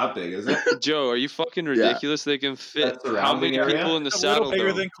think it's that big, is it? Joe, are you fucking ridiculous? They can fit That how many surrounding area? people in the It's a little Saddle bigger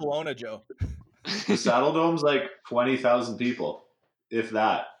Dome? than Kelowna, Joe. The Saddle Dome's like 20,000 people, if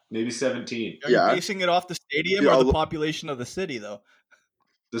that, maybe 17. Are you Yeah. basing it off the stadium Yeah, or I'll the look- population of the city, though?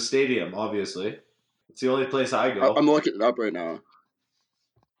 The stadium, obviously. It's the only place I go. I'm looking it up right now.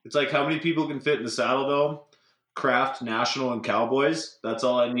 It's like how many people can fit in the Saddle Dome? Kraft, National, and Cowboys. That's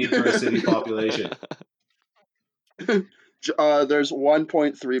all I need for a city population. There's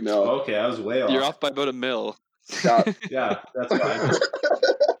 1.3 mil. Okay, I was way off. You're off by about a mil. Yeah. Yeah, that's fine.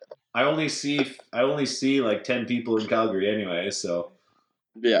 I only see like 10 people in Calgary anyway, so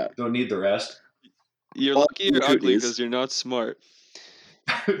Yeah. don't need the rest. You're Well, lucky you're the ugly cookies. because you're not smart.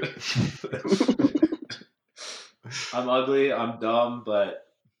 I'm ugly, I'm dumb, but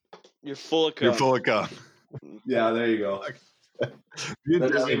You're full of You're cum. full of cum. yeah, there you go.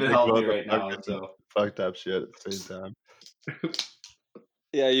 That doesn't even help me right now, so Fucked up shit at the same time.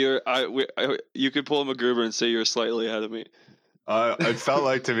 Yeah, you could pull a MacGruber and say you're slightly ahead of me. It felt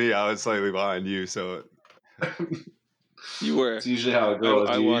like to me I was slightly behind you, so You were. it's usually how it goes.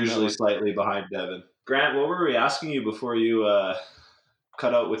 I You're won that usually one. slightly behind Devin. Grant, what were we asking you before you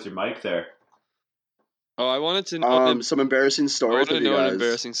cut out with your mic there? Oh, I wanted to know. Some embarrassing I stories wanted with to you know an guys.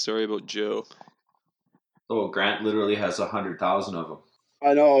 embarrassing story about Joe. Oh, Grant literally has 100,000 of them.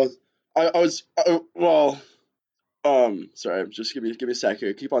 I know. I was well. Sorry. Just give me a sec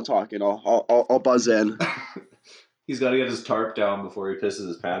here. Keep on talking. I'll buzz in. He's got to get his tarp down before he pisses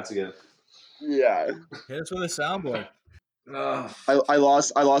his pants again. Yeah. Hit us with a soundboard. I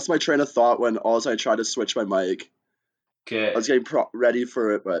lost my train of thought when I tried to switch my mic. Okay. I was getting ready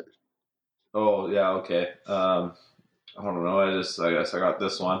for it, but Oh, yeah, okay. I don't know. I guess I got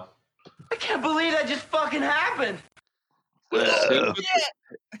this one. I can't believe that just fucking happened. Hit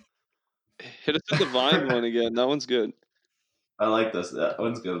us with the Vine one again. That one's good. I like this. That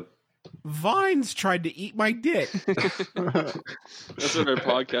one's good. Vines tried to eat my dick. That's what our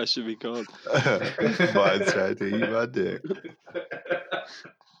podcast should be called. Mine's trying to eat my dick.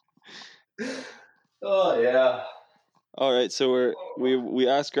 Oh, yeah. All right, so we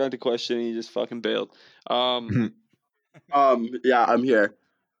asked Grant a question and he just fucking bailed. yeah, I'm here.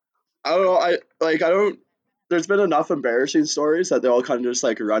 I don't know. I don't. There's been enough embarrassing stories that they all kind of just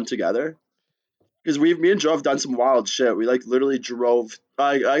like run together. Because me and Joe have done some wild shit. We like literally drove.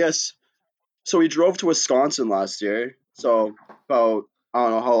 I guess. So we drove to Wisconsin last year. So about I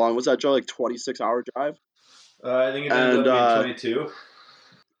don't know how long was that, Joe? Like 26-hour drive. I think it ended up being 22.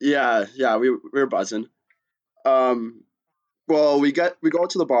 Yeah, we were buzzing. Well, we go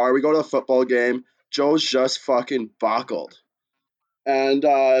to the bar. We go to a football game. Joe's just fucking buckled, and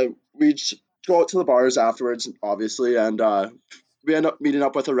we just go out to the bars afterwards, obviously, and we end up meeting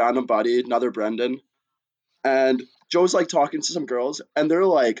up with a random buddy, another Brendan, and Joe's like talking to some girls, and they're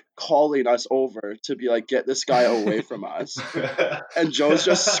like calling us over to be like, get this guy away from us, and Joe's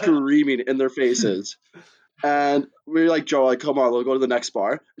just screaming in their faces. And we were like, Joe, like, come on, we'll go to the next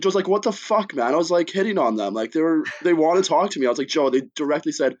bar. And Joe's like, what the fuck, man? I was like hitting on them. Like they want to talk to me. I was like, Joe, they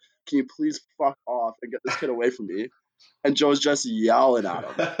directly said, can you please fuck off and get this kid away from me? And Joe's just yelling at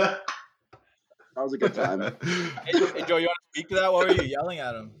him. That was a good time. Hey, Joe, you want to speak to that? What were you yelling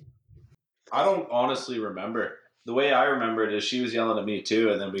at him? I don't honestly remember. the way I remember it is she was yelling at me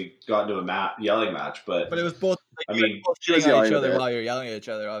too, and then we got into a yelling match. But it was both. Like, I you were mean, both she was hitting on each yelling a other bit. while you're yelling at each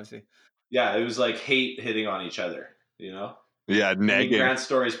other, obviously. yeah, it was like hate hitting on each other. You know. Yeah, I mean, negging. Grant's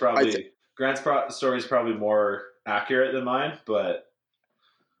story's probably more accurate than mine, but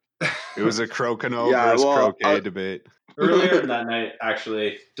It was a Crokinole Yeah, versus well, croquet debate. earlier in that night,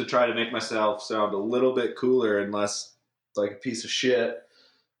 actually, to try to make myself sound a little bit cooler and less like a piece of shit,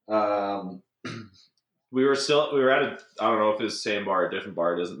 we were at a, I don't know if it was the same bar or a different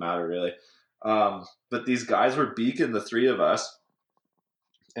bar, it doesn't matter really. But these guys were beaking the three of us,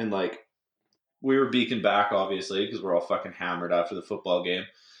 and like we were beaking back obviously because we're all fucking hammered after the football game,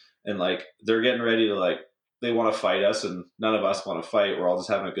 and like they're getting ready to like they want to fight us, and none of us want to fight. We're all just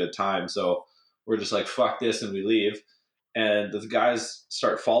having a good time, so we're just like fuck this, and we leave. And the guys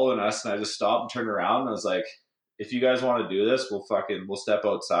start following us, and I just stopped and turned around, and I was like, if you guys want to do this, we'll step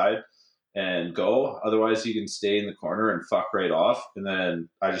outside and go. Otherwise, you can stay in the corner and fuck right off. And then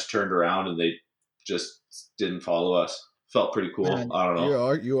I just turned around, and they just didn't follow us. Felt pretty cool. Man, I don't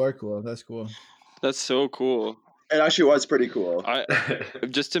know. You are cool. That's cool. That's so cool. It actually was pretty cool.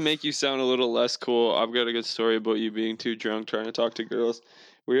 Just to make you sound a little less cool, I've got a good story about you being too drunk trying to talk to girls.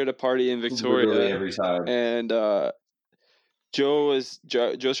 We were at a party in Victoria, Literally every time. and Joe's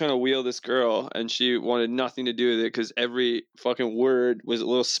trying to wheel this girl, and she wanted nothing to do with it because every fucking word was a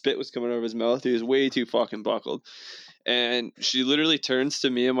little spit was coming out of his mouth. He was way too fucking buckled. And she literally turns to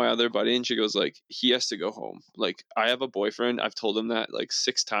me and my other buddy, and she goes like, he has to go home. Like, I have a boyfriend. I've told him that like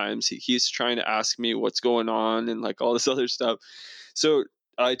 6 times. He's trying to ask me what's going on and like all this other stuff. So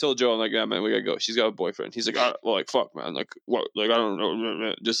I told Joe, I'm like, yeah, man, we gotta go. She's got a boyfriend. He's like, well, like, fuck, man. Like, what? Like, I don't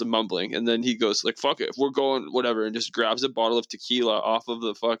know. Just mumbling. And then he goes, like, fuck it. If we're going, whatever. And just grabs a bottle of tequila off of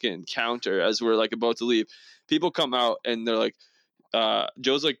the fucking counter as we're, like, about to leave. People come out, and they're like,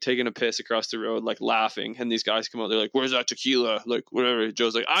 Joe's, like, taking a piss across the road, like, laughing. And these guys come out. They're like, where's that tequila? Like, whatever.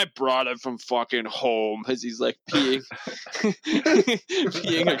 Joe's like, I brought it from fucking home. As he's, like, peeing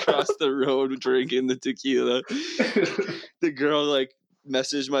across the road, drinking the tequila. The girl, like,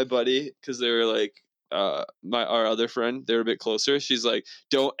 messaged my buddy because they were like our other friend, they were a bit closer. She's like,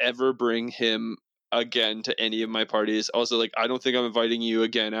 don't ever bring him again to any of my parties. Also, like, I don't think I'm inviting you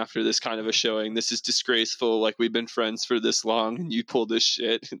again after this kind of a showing. This is disgraceful. Like, we've been friends for this long and you pull this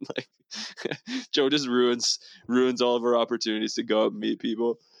shit. And like Joe just ruins all of our opportunities to go out and meet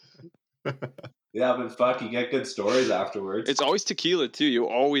people. Yeah, but fuck, you get good stories afterwards. It's always tequila too. You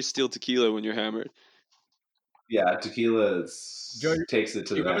always steal tequila when you're hammered. Yeah, tequila takes it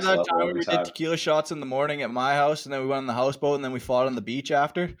to the next level time every we did tequila shots in the morning at my house, and then we went on the houseboat, and then we fought on the beach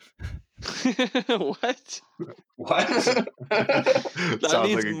after? What? That Sounds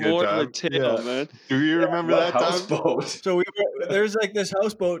needs like a more good of a time. tale, Yeah. man. Do you remember that time? houseboat? So there's like this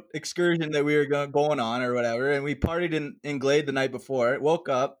houseboat excursion that we were going on or whatever, and we partied in Glade the night before. Woke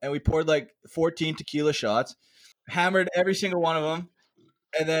up, and we poured like 14 tequila shots, hammered every single one of them,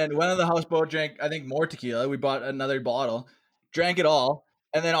 and then went on the houseboat, drank, I think, more tequila. We bought another bottle, drank it all.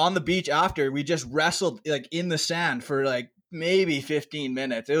 And then on the beach after, we just wrestled like in the sand for like maybe 15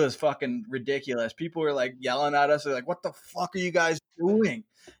 minutes. It was fucking ridiculous. People were like yelling at us. They're like, what the fuck are you guys doing?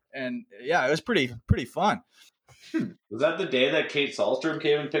 And yeah, it was pretty fun. Was that the day that Kate Salstrom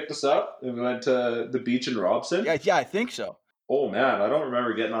came and picked us up and we went to the beach in Robson? Yeah, I think so. Oh man, I don't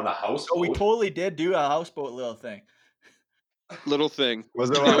remember getting on a houseboat. Oh, we totally did do a houseboat little thing. Little thing. Was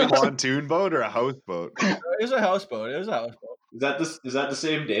it a pontoon boat or a houseboat? It was a houseboat. Is that the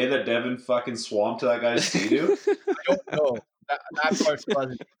same day that Devin fucking swamped that guy's Sea-Doo? I don't know. That part's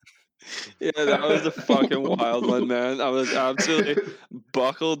fuzzy. Yeah, that was a fucking wild one, man. I was absolutely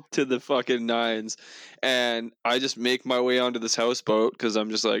buckled to the fucking nines, and I just make my way onto this houseboat because I'm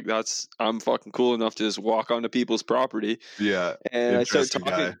just like, I'm fucking cool enough to just walk onto people's property. Yeah, and I start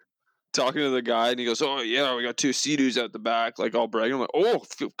talking to the guy, and he goes, oh yeah, we got 2 Sea-Doos at the back, like all bragging. I'm like, oh,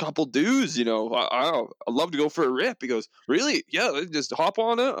 a couple dudes, you know, I'd love to go for a rip. He goes, really? Yeah, just hop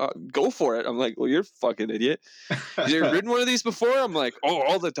on it, go for it. I'm like, well, you're a fucking idiot. Have you ever ridden one of these before? I'm like, oh,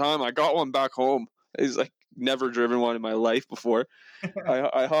 all the time. I got one back home. He's like, never driven one in my life before.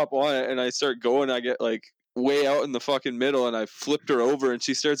 I hop on it and I start going. I get like way out in the fucking middle, and I flipped her over, and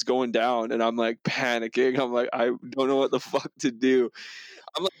she starts going down, and I'm like panicking. I'm like, I don't know what the fuck to do.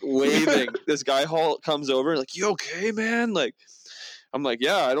 I'm like waving. This guy comes over, like, you okay, man? Like, I'm like,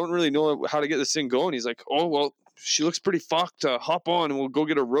 yeah, I don't really know how to get this thing going. He's like, oh, well, she looks pretty fucked. Hop on and we'll go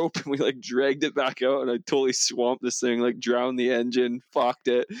get a rope. And we like dragged it back out, and I totally swamped this thing, like drowned the engine, fucked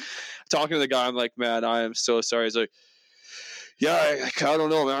it. Talking to the guy, I'm like, man, I am so sorry. He's like, yeah, I don't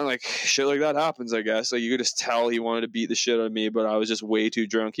know, man. Like, shit like that happens, I guess. Like, you could just tell he wanted to beat the shit out of me, but I was just way too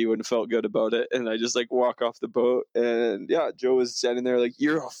drunk. He wouldn't have felt good about it. And I just, like, walk off the boat. And, yeah, Joe was standing there like,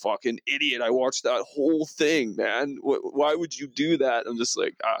 you're a fucking idiot. I watched that whole thing, man. Why would you do that? I'm just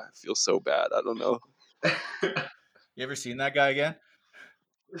like, I feel so bad. I don't know. You ever seen that guy again?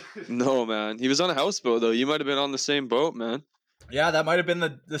 No, man. He was on a houseboat, though. You might have been on the same boat, man. Yeah, that might have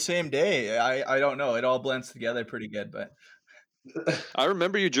been the same day. I don't know. It all blends together pretty good, but I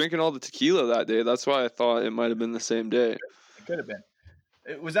remember you drinking all the tequila that day. That's why I thought it might have been the same day. it could have been.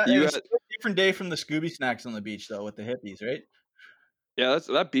 It was a different day from the Scooby snacks on the beach, though, with the hippies, right? Yeah,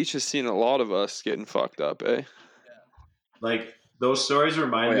 that beach has seen a lot of us getting fucked up, eh? Like, those stories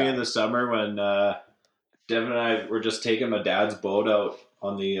remind me in the summer when Devin and I were just taking my dad's boat out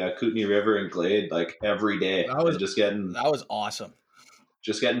on the Kootenai River in Glade, like, every day. That was awesome.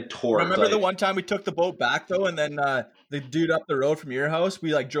 Just getting torqued. Remember the one time we took the boat back, though, and then the dude up the road from your house,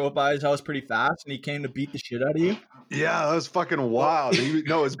 we, like, drove by his house pretty fast, and he came to beat the shit out of you? Yeah, that was fucking wild.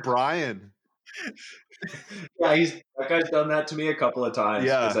 No, it's Brian. Yeah, that guy's done that to me a couple of times.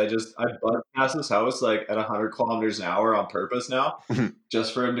 Yeah. Because I buzzed past his house like at 100 kilometers an hour on purpose now,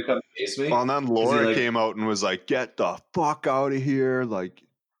 just for him to come chase me. Well, and then Laura came out and was like, "Get the fuck out of here! Like,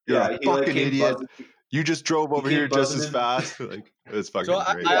 you're a fucking idiot. You just drove over here just as fast." Like, it was fucking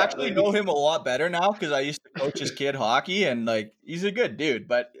great. I actually know him a lot better now because I used to coach his kid hockey, and like he's a good dude.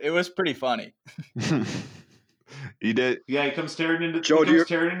 But it was pretty funny. He did. Yeah, he comes tearing into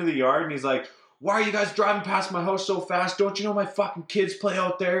the yard, and he's like, "Why are you guys driving past my house so fast? Don't you know my fucking kids play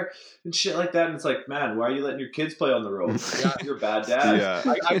out there and shit like that?" And it's like, man, why are you letting your kids play on the road? Yeah, you're a bad dad. Yeah.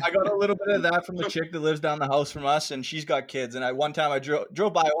 I got a little bit of that from the chick that lives down the house from us, and she's got kids. And one time I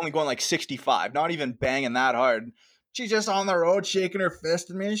drove by only going like 65, not even banging that hard. She's just on the road shaking her fist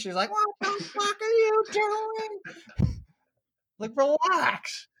at me, and she's like, "What the fuck are you doing?" Like,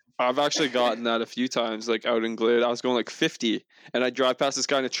 relax. I've actually gotten that a few times, like out in Glade. I was going like 50, and I drive past this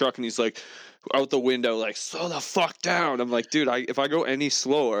guy in a truck, and he's like out the window, like, "Slow the fuck down." I'm like, dude, if I go any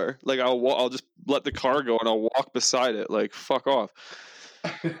slower, like I'll just let the car go and I'll walk beside it. Like, fuck off.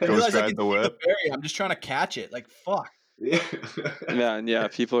 Go stride the whip. I'm just trying to catch it. Like, fuck. Man, yeah,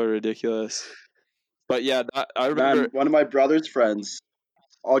 people are ridiculous. But yeah, I remember one of my brother's friends.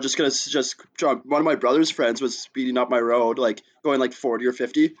 One of my brother's friends was speeding up my road, like going like 40 or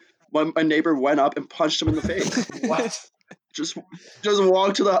 50. My neighbor went up and punched him in the face. What? Just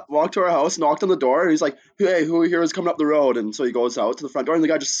walked to our house, knocked on the door, and he's like, "Hey, who here is coming up the road?" And so he goes out to the front door, and the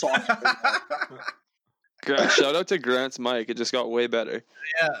guy just saw him. Shout out to Grant's mic. It just got way better.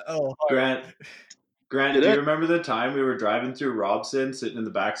 Yeah. Oh, Grant, do you remember the time we were driving through Robson, sitting in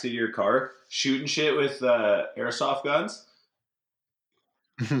the backseat of your car, shooting shit with airsoft guns?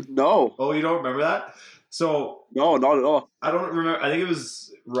 No. Oh, you don't remember that? So no, not at all. I don't remember. I think it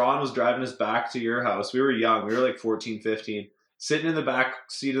was Ron was driving us back to your house. We were young. We were like 14, 15, sitting in the back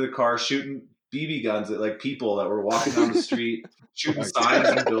seat of the car, shooting BB guns at like people that were walking down the street, shooting signs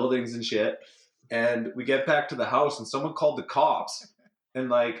and buildings and shit. And we get back to the house, and someone called the cops, and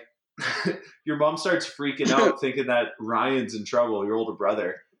like your mom starts freaking out, thinking that Ryan's in trouble, your older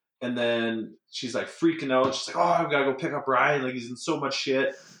brother. And then she's like freaking out. She's like, "Oh, I've got to go pick up Ryan. Like, he's in so much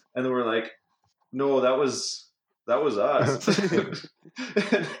shit." And then we're like, "No, that was us."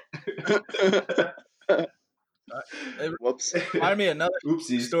 Whoops. Remind me of another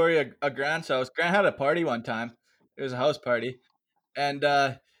story of Grant's house. Grant had a party one time. It was a house party. And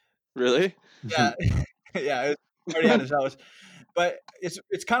really? Yeah. Yeah, it was a party at his house. But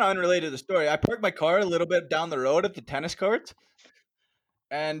it's kind of unrelated to the story. I parked my car a little bit down the road at the tennis courts.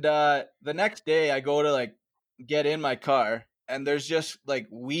 And the next day I go to like get in my car, and there's just like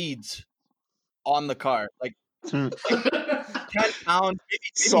weeds on the car. Like 10 pounds, maybe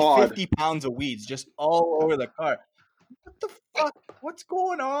 50 pounds of weeds just all over the car. What the fuck? What's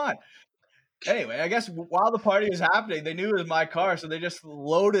going on? Anyway, I guess while the party was happening, they knew it was my car, so they just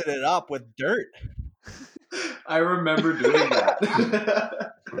loaded it up with dirt. I remember doing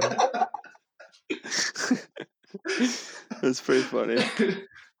that. That's pretty funny.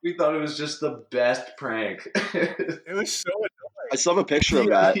 We thought it was just the best prank. It was so annoying. I still have a picture of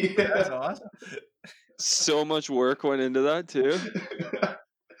that. Yeah. That's awesome. So much work went into that too.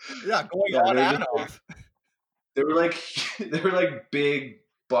 Yeah, going on and off. They were like big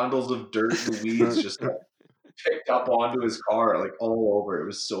bundles of dirt and weeds just picked up onto his car, like all over. It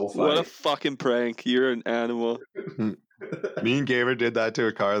was so funny. What a fucking prank. You're an animal. Me and Gamer did that to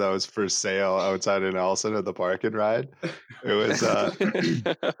a car that was for sale outside in Nelson at the park and ride. It was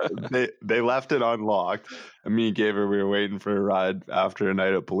they left it unlocked, and me and Gamer, we were waiting for a ride after a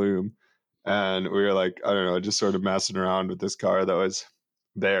night at Bloom, And we were like, I don't know, just sort of messing around with this car that was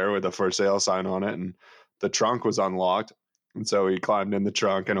there with a for sale sign on it, and the trunk was unlocked. And so we climbed in the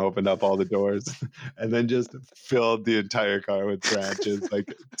trunk and opened up all the doors and then just filled the entire car with branches, like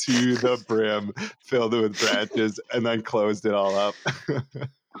to the brim, filled it with branches, and then closed it all up.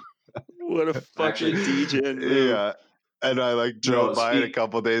 What a fucking DJ move. Yeah. And I like drove by it a speak-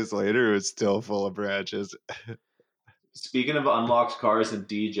 couple days later. It was still full of branches. Speaking of unlocked cars and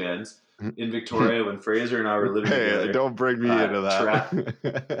degens, in Victoria, when Fraser and I were living Hey, together, don't bring me into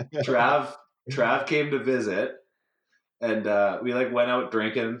that. Trav came to visit, and we like went out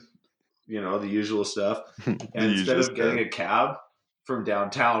drinking, the usual stuff. And instead usual of getting a cab from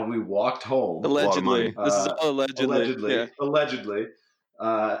downtown, we walked home. Allegedly. money. This is all allegedly. Yeah. Allegedly.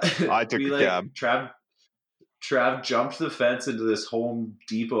 I took the cab. Trav jumped the fence into this Home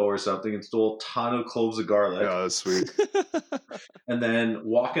Depot or something and stole a ton of cloves of garlic. Yeah, that's sweet. And then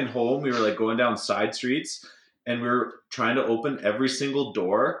walking home, we were like going down side streets, and we were trying to open every single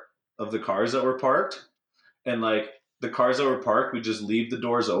door of the cars that were parked. And like the cars that were parked, we just leave the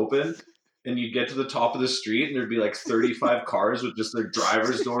doors open, and you get to the top of the street, and there'd be like 35 cars with just their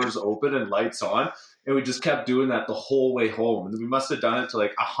driver's doors open and lights on. And we just kept doing that the whole way home. And we must have done it to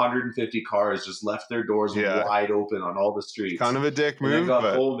like 150 cars, just left their doors wide open on all the streets. Kind of a dick move. And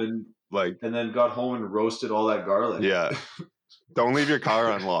then got home and roasted all that garlic. Yeah. Don't leave your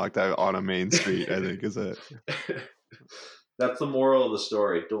car unlocked on a main street, I think is it. That's the moral of the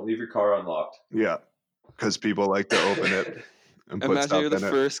story. Don't leave your car unlocked. Yeah. Because people like to open it and put Imagine stuff you're the in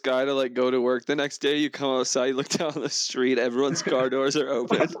it. first guy to like go to work. The next day you come outside, you look down the street, everyone's car doors are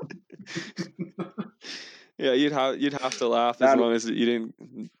open. Yeah, you'd have to laugh as long as you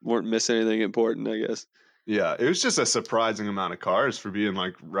weren't missing anything important, I guess. Yeah, it was just a surprising amount of cars for being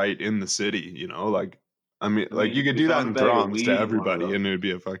like right in the city, Like, I mean, you could do that in Toronto to everybody, and it'd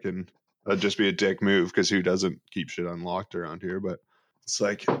be that'd just be a dick move because who doesn't keep shit unlocked around here? But it's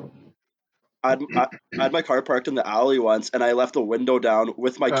like, I had my car parked in the alley once, and I left the window down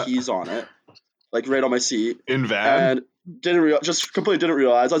with my keys on it, like right on my seat. In van? And completely didn't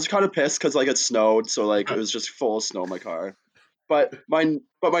realize. I was kind of pissed because like it snowed, so like it was just full of snow in my car. But my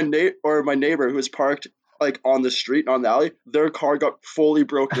neighbor who was parked like on the street, on the alley, their car got fully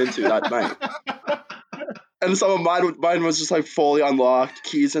broken into that night. And some of mine was just like fully unlocked,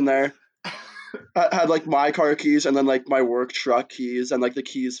 keys in there. I had like my car keys and then like my work truck keys and like the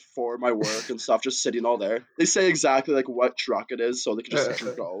keys for my work and stuff just sitting all there. They say exactly like what truck it is so they can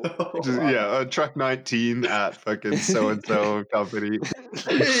just go. Truck 19 at fucking so-and-so company.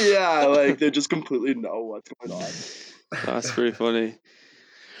 Yeah, like they just completely know what's going on. That's pretty funny.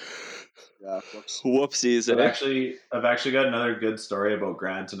 Yeah, whoopsies. I've actually got another good story about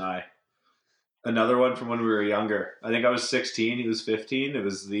Grant and I. Another one from when we were younger. I think I was 16. He was 15. It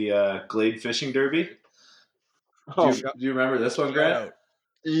was the Glade Fishing Derby. Do you remember this one, Grant?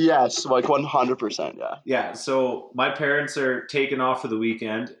 Yes, like 100%. Yeah. Yeah. So my parents are taking off for the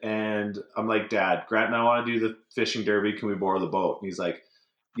weekend, and I'm like, Dad, Grant and I want to do the fishing derby. Can we borrow the boat? And he's like,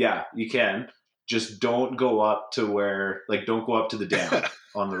 Yeah, you can. Just don't go up to don't go up to the dam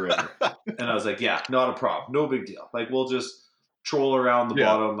on the river. And I was like, Yeah, not a problem. No big deal. Like we'll just troll around the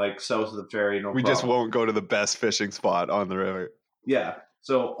bottom, like south of the ferry. No problem. We just won't go to the best fishing spot on the river. Yeah.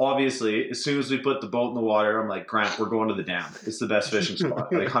 So obviously, as soon as we put the boat in the water, I'm like, Grant, we're going to the dam. It's the best fishing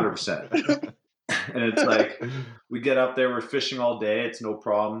spot, like 100%. And it's like, we get up there, we're fishing all day. It's no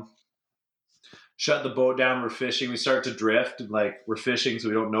problem. Shut the boat down. We're fishing. We start to drift, and like we're fishing, so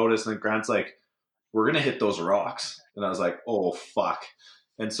we don't notice. And then Grant's like, we're gonna hit those rocks. And I was like, oh fuck.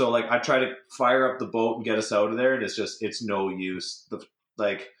 And so like I try to fire up the boat and get us out of there, and it's no use.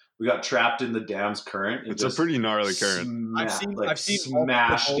 We got trapped in the dam's current. It's a pretty gnarly current. I've seen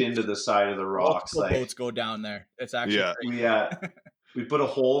smashed into the side of the rocks. Like boats go down there. It's actually we put a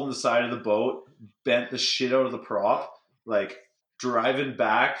hole in the side of the boat, bent the shit out of the prop, like driving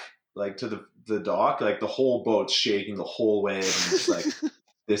back like to the dock, like the whole boat's shaking the whole way, and it's like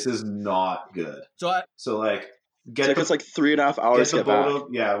this is not good. It's like 3.5 hours get the to get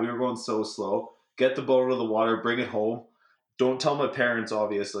boat back. we were going so slow. Get the boat out of the water, bring it home. Don't tell my parents,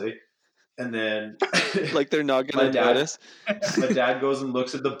 obviously. And then like they're not gonna notice. My dad goes and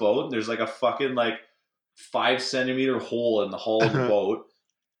looks at the boat, and there's like a fucking 5-centimeter hole in the hull of the boat.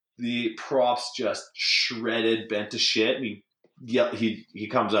 The prop's just shredded, bent to shit. And he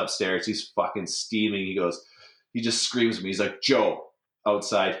comes upstairs. He's fucking steaming. He just screams at me. He's like, Joe,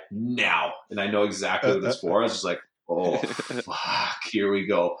 outside now. And I know exactly what it's for. I was just like, oh fuck, here we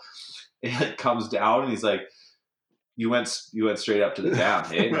go. And it comes down, and he's like, you went straight up to the dam,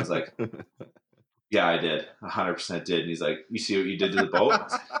 hey? And I was like, yeah, I did. 100% did. And he's like, you see what you did to the boat?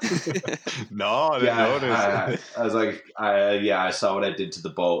 No, I didn't notice. I was like, yeah, I saw what I did to the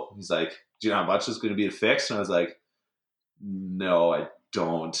boat. He's like, do you know how much it's going to be to fix? And I was like, no, I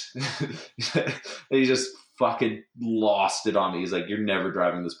don't. And he just fucking lost it on me. He's like, you're never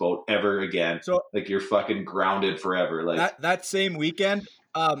driving this boat ever again. So like, you're fucking grounded forever. Like that same weekend,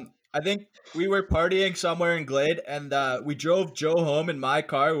 I think we were partying somewhere in Glade, and we drove Joe home in my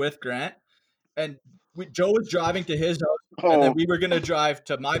car with Grant, and Joe was driving to his house, and then we were gonna drive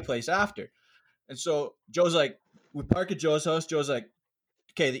to my place after. And so Joe's like, we park at Joe's house. Joe's like,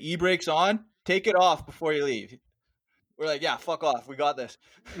 okay, the e-brake's on. Take it off before you leave. We're like, yeah, fuck off. We got this.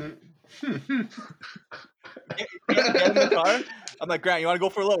 Get in the car. I'm like, Grant, you want to go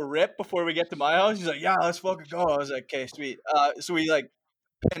for a little rip before we get to my house? He's like, yeah, let's fucking go. I was like, okay, sweet. So we like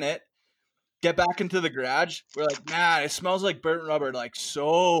pin it, get back into the garage. We're like, man, it smells like burnt rubber, like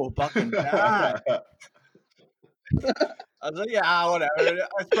so fucking bad. I was like, yeah, whatever.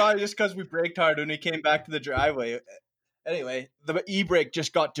 It's probably just because we braked hard when we came back to the driveway. Anyway, the e-brake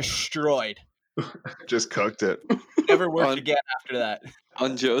just got destroyed. Just cooked it. Never worked again after that.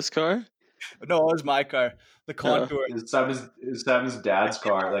 On Joe's car? No, it was my car. The Contour. It's Simon's dad's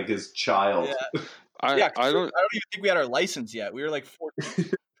car, like his child. Yeah. I don't even think we had our license yet. We were like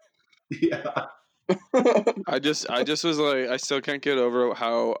 14. Yeah. I just was like, I still can't get over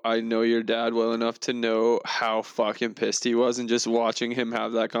how I know your dad well enough to know how fucking pissed he was, and just watching him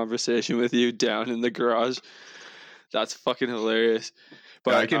have that conversation with you down in the garage. That's fucking hilarious.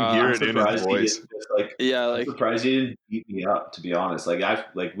 But I can hear it in his voice. I'm surprised he didn't beat me up. To be honest,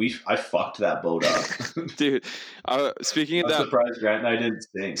 I fucked that boat up, dude. Speaking of I'm that, surprised Grant and I didn't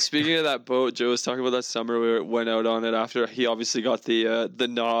sing. Speaking of that boat, Joe was talking about that summer we went out on it after he obviously got the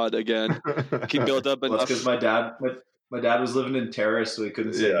nod again. He built up enough. Because my dad was living in Terrace, so he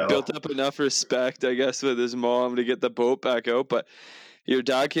couldn't say no. Built up enough respect, I guess, with his mom to get the boat back out. But your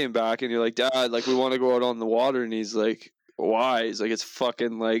dad came back, and you're like, Dad, like we want to go out on the water, and he's like, why? He's like, it's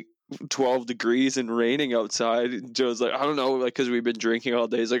fucking like 12 degrees and raining outside. And Joe's like, I don't know, like, because we've been drinking all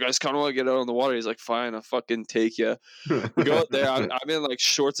day. He's like, I just kind of want to get out on the water. He's like, fine, I'll fucking take you. We go out there. I'm in like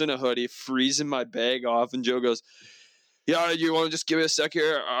shorts and a hoodie, freezing my bag off. And Joe goes, yeah, you want to just give me a sec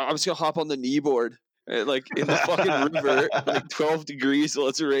here? I'm just going to hop on the kneeboard. Like in the fucking river, like 12 degrees while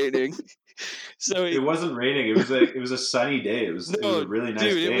it's raining. So it wasn't raining. It was a sunny day. It was a really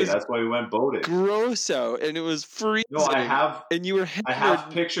nice day. That's why we went boating. Gross out, and it was freezing. No, I have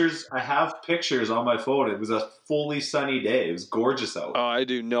pictures. I have pictures on my phone. It was a fully sunny day. It was gorgeous out. Oh, I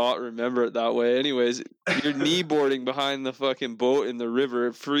do not remember it that way. Anyways, you're kneeboarding behind the fucking boat in the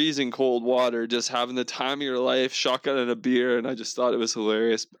river, freezing cold water, just having the time of your life, shotgun and a beer, and I just thought it was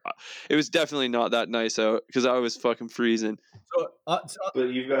hilarious. It was definitely not that nice out because I was fucking freezing. So, but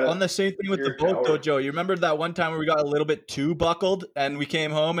you've got on the same thing with the boat, though, Joe. You remember that one time where we got a little bit too buckled, and we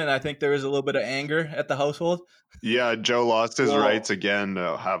came home, and I think there was a little bit of anger at the household. Yeah, Joe lost his rights again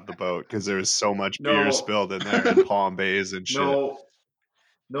to have the boat because there was so much beer spilled in there in Palm Bays and shit. No,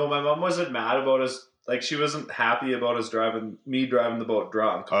 my mom wasn't mad about us. Like, she wasn't happy about us driving the boat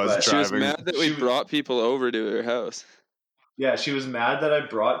drunk. She was mad that we brought people over to her house. Yeah, she was mad that I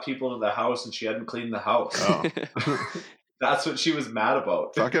brought people to the house and she hadn't cleaned the house. Oh. That's what she was mad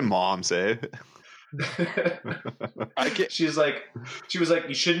about. Fucking mom, say. She was like,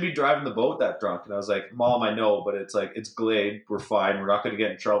 you shouldn't be driving the boat that drunk. And I was like, Mom, I know, but it's like, it's Glade. We're fine. We're not going to get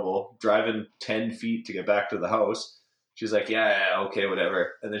in trouble. Driving 10 feet to get back to the house. She's like, yeah, okay,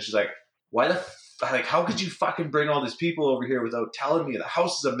 whatever. And then she's like, how could you fucking bring all these people over here without telling me? The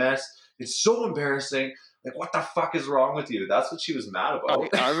house is a mess. It's so embarrassing. Like, what the fuck is wrong with you? That's what she was mad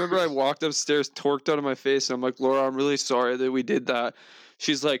about. I remember I walked upstairs, torqued out of my face, and I'm like, Laura, I'm really sorry that we did that.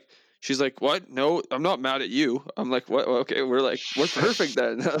 She's like, what? No, I'm not mad at you. I'm like, what? Okay, we're perfect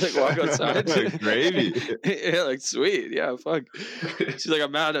then. I like walk outside. Gravy. Yeah, like sweet. Yeah, fuck. She's like,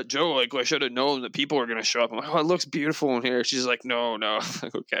 I'm mad at Joe. Like, I should have known that people were gonna show up. I'm like, oh, it looks beautiful in here. She's like, no. I'm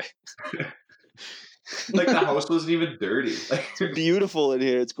like, okay. Like the house wasn't even dirty. Like, it's beautiful in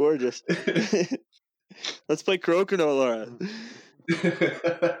here. It's gorgeous. Let's play Crokinole, Laura.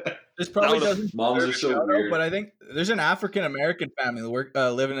 This probably doesn't. Moms are so weird. But I think there's an African American family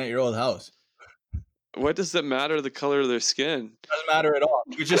living at your old house. What does that matter? The color of their skin doesn't matter at all.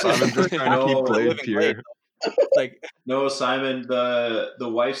 You just trying to keep Glade pure. Like, no, Simon. The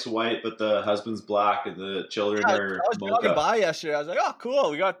wife's white, but the husband's black, and the children are. I was walking by yesterday. I was like, oh,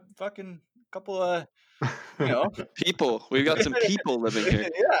 cool. We got fucking couple of. People. We've got some people living here.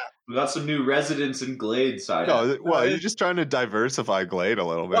 Yeah. We got some new residents in Glade side. No, well, you're just trying to diversify Glade a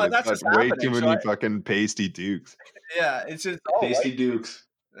little bit. Well, that's way too many fucking pasty dukes. Yeah, it's just all pasty white. dukes.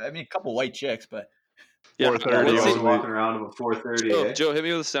 I mean, a couple white chicks, but Yeah, 4:30 what's Everyone's the- walking around about 4:30. Joe, hit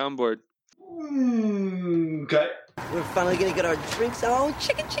me with a soundboard. Okay. We're finally gonna get our drinks. Oh,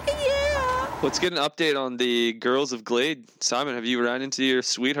 chicken, yeah. Let's get an update on the girls of Glade. Simon, have you ran into your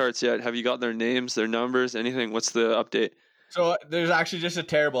sweethearts yet? Have you got their names, their numbers, anything? What's the update? So there's actually just a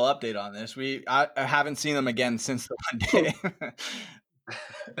terrible update on this. I haven't seen them again since the one day.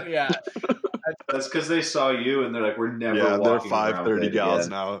 Yeah, That's because they saw you and they're like, we're never Yeah, they're walking around 5:30 Glade gals again.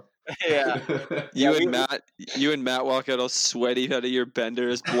 now. yeah. You and Matt walk out all sweaty out of your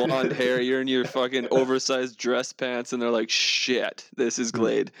benders, blonde hair. You're in your fucking oversized dress pants, and they're like, "Shit, this is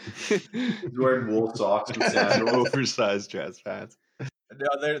Glade." He's wearing wool socks and sandals. Oversized dress pants.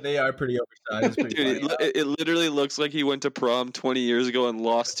 No, they are pretty oversized. It's pretty Dude, funny. it literally looks like he went to prom 20 years ago and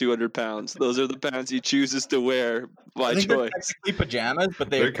lost 200 pounds. Those are the pants he chooses to wear by I think they're choice. technically pajamas, but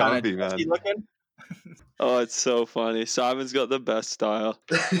They're they're kind comfy, of man. looking. Oh, it's so funny. Simon's got the best style.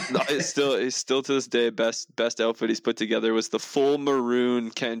 No, it's still to this day best outfit he's put together was the full maroon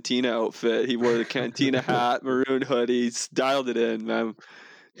Cantina outfit. He wore the Cantina hat, maroon hoodie, he's dialed it in, man.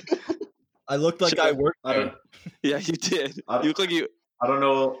 I looked like I worked I there. don't, Yeah, you did. I don't- You look like you. I don't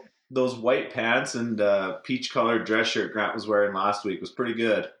know. Those white pants and peach colored dress shirt Grant was wearing last week was pretty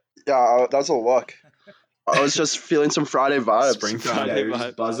good. Yeah, that's a look. I was just feeling some Friday vibes. Springtime. Yeah, Friday you're just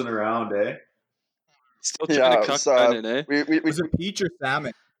vibe. buzzing around, eh? Still Yeah, trying it to was, cuck Brennan, eh? We Was it peach or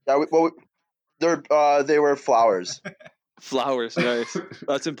salmon? yeah, they were flowers. Flowers, nice.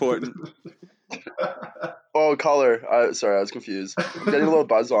 That's important. Oh, color. Sorry, I was confused. I'm getting a little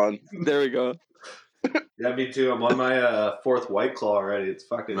buzz on. There we go. Yeah, me too. I'm on my fourth White Claw already. It's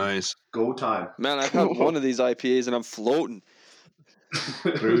fucking Nice. go time. Man, I've had one of these IPAs and I'm floating.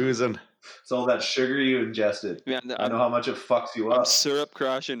 Cruising. It's all that sugar you ingested. Man, I know how much it fucks you I'm up. syrup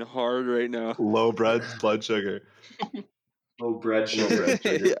crashing hard right now. Low blood sugar. Low bread sugar.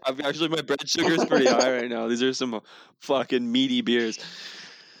 Yeah, actually, my bread sugar is pretty high right now. These are some fucking meaty beers.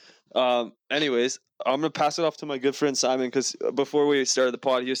 Anyways, I'm gonna pass it off to my good friend Simon because before we started the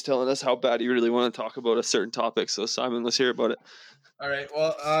pod, he was telling us how bad he really wanted to talk about a certain topic. So Simon, let's hear about it. All right.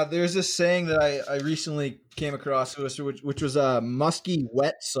 Well, there's this saying that I recently came across, which was a musky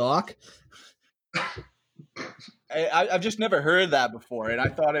wet sock. I've just never heard that before, and I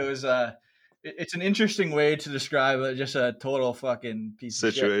thought it was it's an interesting way to describe just a total fucking piece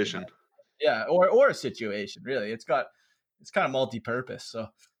of Situation. shit. Yeah, or a situation. Really, it's kind of multi-purpose. So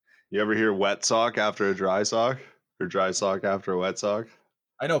You ever hear wet sock after a dry sock? Or dry sock after a wet sock?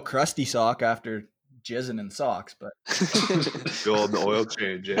 I know crusty sock after jizzing in socks, but The old oil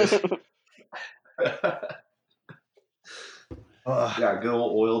change, eh? Yeah, good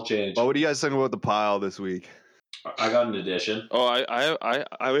old oil change. Well, what do you guys think about the pile this week? I got an addition. Oh, I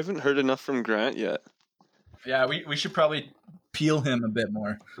haven't heard enough from Grant yet. yeah, we should probably peel him a bit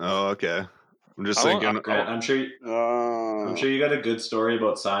more. Oh, okay. I'm just I want- thinking. Grant, I'm sure you got a good story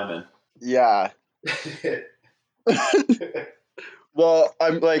about Simon. Yeah. Well,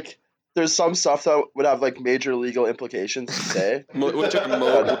 I'm like, there's some stuff that would have like major legal implications to say. Which are,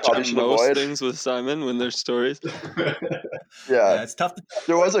 They probably should most avoid. things with Simon when there's stories. Yeah. It's tough to.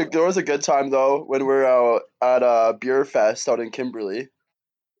 There was a good time though when we're out at a beer fest out in Kimberley.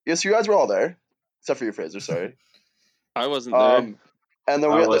 Yes, you guys were all there, except for you, Fraser. Sorry. I wasn't there. And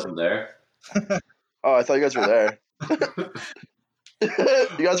then I we wasn't there. oh, I thought you guys were there.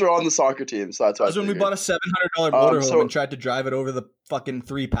 You guys were on the soccer team, so that's why. That was when we bought a $700 motorhome and tried to drive it over the fucking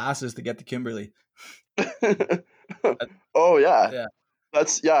 3 passes to get to Kimberley. Oh yeah. Yeah.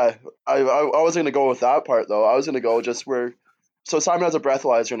 That's I wasn't gonna go with that part though. I was gonna go just where. So Simon has a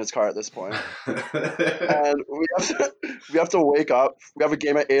breathalyzer in his car at this point, and we have to wake up. We have a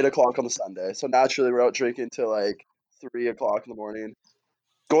game at 8:00 on the Sunday, so naturally we're out drinking till like 3:00 in the morning.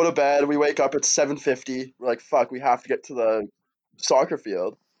 Go to bed. We wake up at 7:50. We're like, fuck, we have to get to the soccer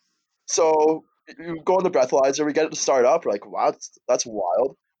field. So you go on the breathalyzer. We get it to start up. We're like, wow, that's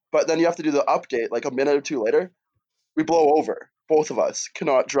wild. But then you have to do the update like a minute or two later. We blow over. Both of us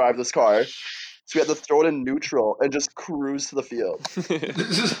cannot drive this car. So we had to throw it in neutral and just cruise to the field.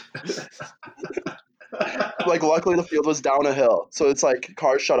 Like, luckily the field was down a hill. So it's like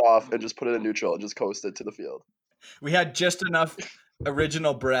car shut off and just put it in neutral and just coasted to the field. We had just enough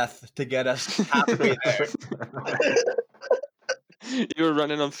original breath to get us halfway there. You were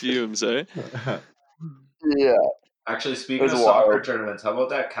running on fumes, eh? Yeah. Actually, speaking It of was soccer wild. tournaments, how about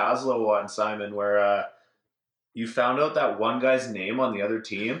that Kaslo one, Simon, where you found out that one guy's name on the other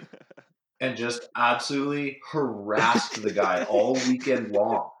team and just absolutely harassed the guy all weekend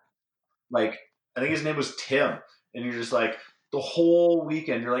long. Like, I think his name was Tim. And you're just like, the whole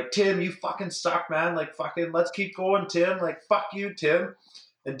weekend, you're like, Tim, you fucking suck, man. Like, fucking, let's keep going, Tim. Like, fuck you, Tim.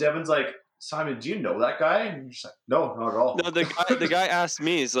 And Devin's like, Simon, do you know that guy? And you're just like, no, not at all. No, the guy asked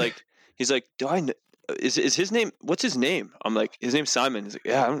me. He's like, do I know? Is his name? What's his name? I'm like, his name's Simon. He's like,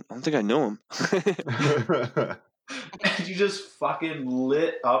 yeah, I don't think I know him. And you just fucking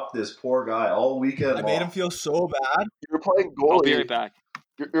lit up this poor guy all weekend. I made him feel so bad. You were playing I'll be goalie. right back.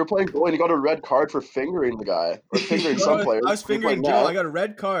 You were playing goalie and you got a red card for fingering the guy. Or fingering some players. I was fingering Joe. Now. I got a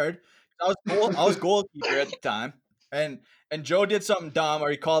red card. I was goalkeeper at the time, and Joe did something dumb, or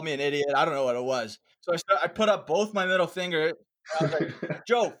he called me an idiot. I don't know what it was. So I put up both my middle finger. I was like,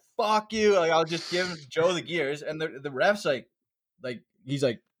 Joe, fuck you. Like, I was just giving Joe the gears, and the ref's like he's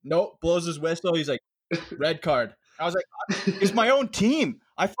like, nope, blows his whistle. He's like, red card. I was like, it's my own team.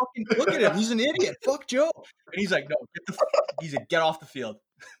 I fucking look at him. He's an idiot. Fuck Joe. And he's like, no, he's like, get off the field.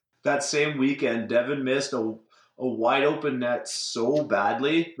 That same weekend, Devin missed a wide open net so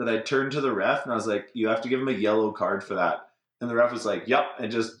badly that I turned to the ref and I was like, you have to give him a yellow card for that. And the ref was like, yep,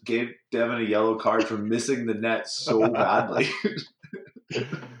 and just gave Devin a yellow card for missing the net so badly.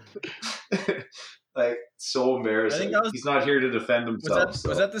 Like, so embarrassing. He's not here to defend himself.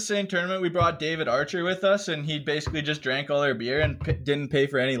 Was that the same tournament we brought David Archer with us, and he basically just drank all our beer and didn't pay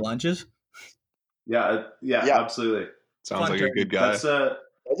for any lunches? Yeah, absolutely. Sounds like a good guy. That's a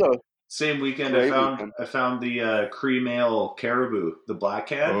same weekend. I found the cream ale caribou, the black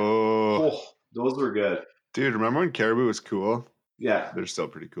can. Oh, those were good, dude. Remember when caribou was cool? Yeah, they're still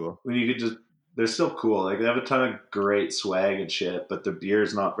pretty cool. When you could just. They're still cool. Like, they have a ton of great swag and shit, but their beer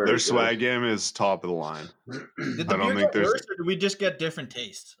is not very Their good. swag game is top of the line. Did the beer get worse, or did we just get different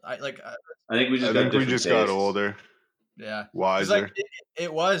tastes? I think we just got older. Yeah. Wiser. Like,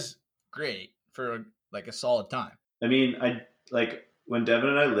 it was great for like a solid time. I mean, when Devin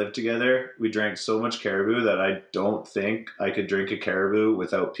and I lived together, we drank so much caribou that I don't think I could drink a caribou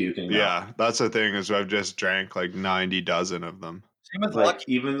without puking. Yeah, that's the thing, is I've just drank like 90 dozen of them. Same with like,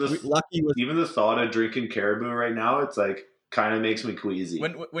 Lucky. Even the thought of drinking caribou right now, it's like kind of makes me queasy.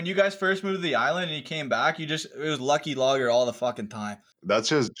 When you guys first moved to the island and you came back, it was Lucky Lager all the fucking time. That's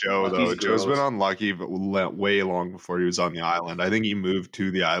just Joe, though. Joe's been on Lucky way long before he was on the island. I think he moved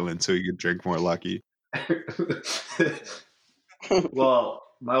to the island so he could drink more Lucky. Well,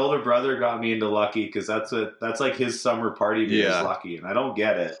 my older brother got me into Lucky because that's like his summer party beer is Lucky, and I don't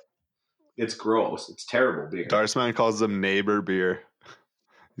get it. It's gross. It's terrible beer. Darceman calls them neighbor beer.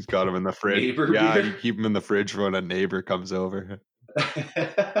 He's got them in the fridge. Neighbor beer? You keep them in the fridge for when a neighbor comes over.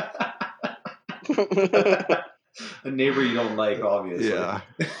 A neighbor you don't like, obviously. Yeah.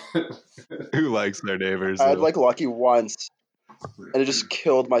 Who likes their neighbors? I had like Lucky once, and it just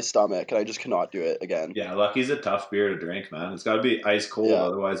killed my stomach, and I just cannot do it again. Yeah, Lucky's a tough beer to drink, man. It's got to be ice cold,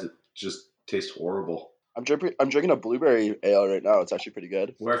 otherwise it just tastes horrible. I'm drinking a blueberry ale right now. It's actually pretty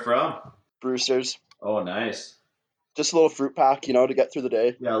good. Where from? Brewster's. Oh, nice. Just a little fruit pack, to get through the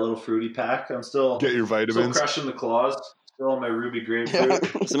day. Yeah, a little fruity pack. I'm still get your vitamins. Still crushing the claws. Still on my ruby grapefruit. Yeah.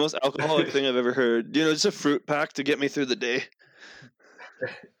 It's the most alcoholic thing I've ever heard. Just a fruit pack to get me through the day.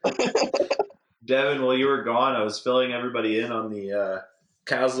 Devin, while you were gone, I was filling everybody in on the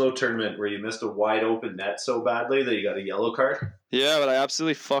Caslow tournament where you missed a wide open net so badly that you got a yellow card. Yeah, but I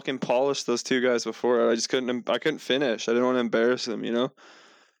absolutely fucking polished those two guys before. I couldn't finish. I didn't want to embarrass them,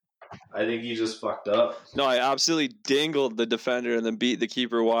 I think you just fucked up. No, I absolutely dingled the defender and then beat the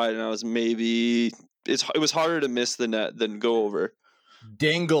keeper wide, and I was it was harder to miss the net than go over.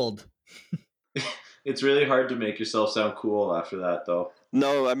 Dingled. It's really hard to make yourself sound cool after that, though.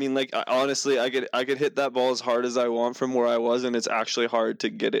 No, I mean, honestly, I could hit that ball as hard as I want from where I was, and it's actually hard to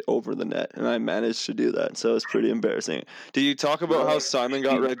get it over the net, and I managed to do that, so it's pretty embarrassing. Did you talk about how Simon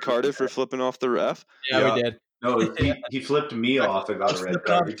got red carded for flipping off the ref? Yeah, we did. No, he flipped me off and got a red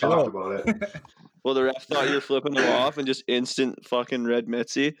card. We talked about it. Well, the ref thought you were flipping him off and just instant fucking red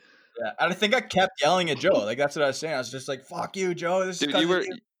Mitzi. Yeah, and I think I kept yelling at Joe. Like, that's what I was saying. I was just like, fuck you, Joe. This Dude,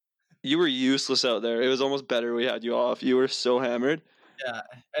 you were useless out there. It was almost better we had you off. You were so hammered. Yeah,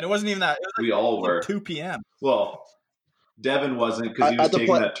 and it wasn't even that. It was we all were. 2 p.m. Well, Devin wasn't because he was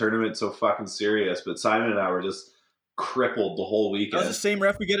taking that tournament so fucking serious, but Simon and I were just crippled the whole weekend. That was the same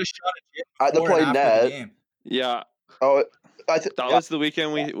ref we get a shot at. I had to play net. Yeah. Oh, that was the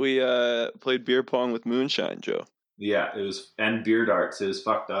weekend we played beer pong with Moonshine, Joe. Yeah, it was, and beer darts. It was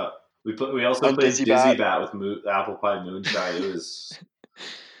fucked up. We also played Dizzy Bat with Apple Pie Moonshine. It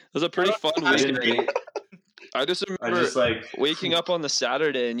was a pretty fun weekend. I just I remember just like waking up on the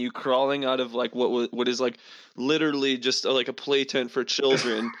Saturday and you crawling out of like what is like literally just like a play tent for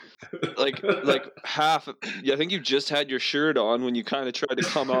children. like half. I think you just had your shirt on when you kind of tried to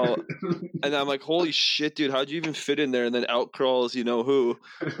come out, and I'm like, holy shit, dude, how'd you even fit in there? And then out crawls, you know who,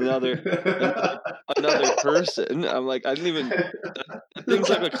 another person. I'm like, I didn't even. That thing's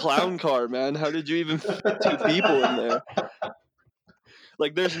like a clown car, man. How did you even fit 2 people in there?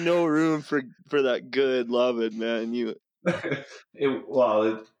 Like, there's no room for that good loving, man. You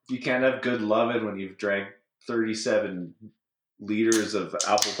you can't have good loving when you've drank 37 liters of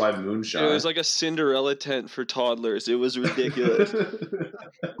apple pie moonshine. It was like a Cinderella tent for toddlers. It was ridiculous.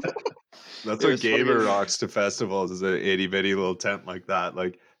 That's what Gamer rocks to festivals, is an itty bitty little tent like that.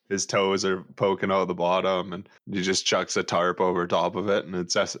 Like his toes are poking out the bottom, and he just chucks a tarp over top of it, and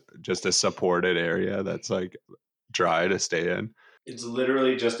it's just a supported area that's like dry to stay in. It's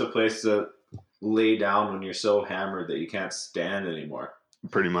literally just a place to lay down when you're so hammered that you can't stand anymore.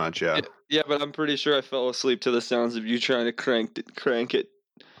 Pretty much, yeah. Yeah, but I'm pretty sure I fell asleep to the sounds of you trying to crank it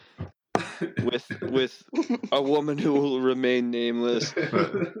with a woman who will remain nameless.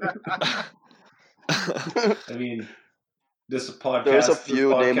 I mean, this podcast. There's a few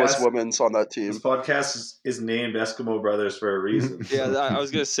nameless women on that team. This podcast is named Eskimo Brothers for a reason. Yeah, I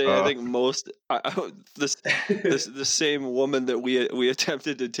was gonna say. I think the same woman that we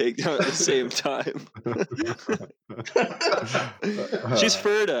attempted to take down at the same time. She's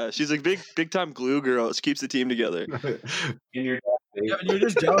Ferda. She's a big time glue girl. She keeps the team together. In your Yeah, and you're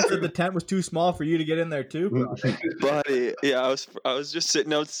just jealous that the tent was too small for you to get in there too, buddy. Yeah, I was just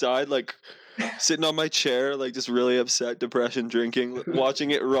sitting outside, like sitting on my chair, like just really upset, depression, drinking,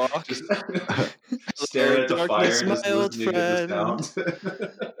 watching it rock. Stare at the fire, Darkness, just my old listening to the friend. sound.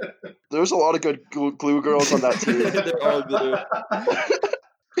 There's a lot of good glue girls on that team. They're all glue.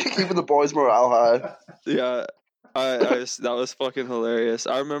 Keeping the boys' morale high. Yeah, that was fucking hilarious.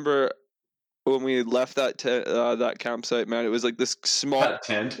 I remember when we left that that campsite, man. It was like this small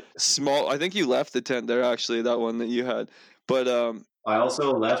tent. I think you left the tent there, actually, that one that you had. But I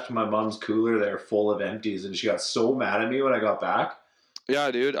also left my mom's cooler there full of empties, and she got so mad at me when I got back. Yeah,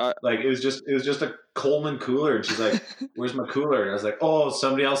 dude. Like it was just a Coleman cooler, and she's like, "Where's my cooler?" And I was like, "Oh,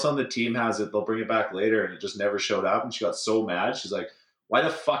 somebody else on the team has it. They'll bring it back later." And it just never showed up, and she got so mad. She's like, "Why the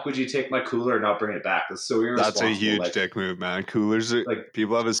fuck would you take my cooler and not bring it back? That's so irresponsible." That's a huge dick move, man. Coolers are like,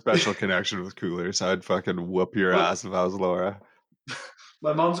 people have a special connection with coolers. I'd fucking whoop your ass if I was Laura.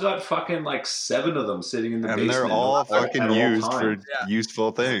 My mom's got fucking like 7 of them sitting in the basement. And they're all fucking used for Yeah.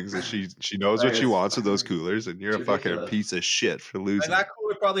 useful things. And she knows what she wants with those coolers, and you're a fucking piece of shit for losing. And that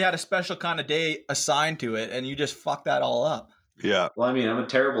cooler probably had a special kind of day assigned to it, and you just fucked that all up. Yeah. Well, I mean, I'm a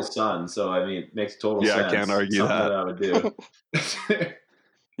terrible son, so I mean, it makes total sense. Yeah, I can't argue Something that. I would do.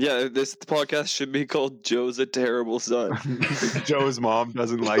 yeah, this podcast should be called "Joe's a Terrible Son." Joe's mom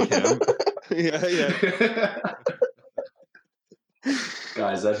doesn't like him. yeah.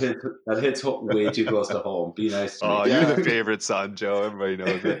 Guys, that hits way too close to home. Be nice to me. Oh, you're the favorite son, Joe. Everybody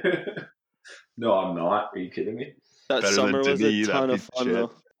knows it. No, I'm not. Are you kidding me? That Better summer than was Denis, a ton that of piece of fun,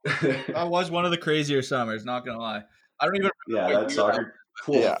 shit. though. That was one of the crazier summers, not gonna lie. I don't even Yeah, remember that soccer.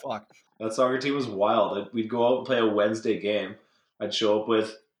 Holy Yeah. fuck. That soccer team was wild. We'd go out and play a Wednesday game. I'd show up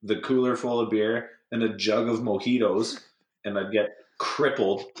with the cooler full of beer and a jug of mojitos, and I'd get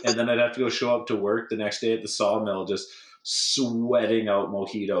crippled. And then I'd have to go show up to work the next day at the sawmill, just sweating out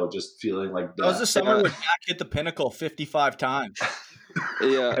mojito, just feeling like That was the death summer when Jack hit the pinnacle 55 times.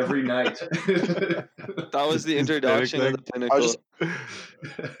 Yeah, every night. that was the introduction of the pinnacle.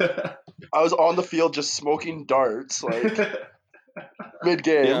 I was on the field just smoking darts, like mid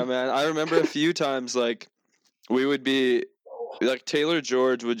game. Yeah, man. I remember a few times, like, we would be, like, Taylor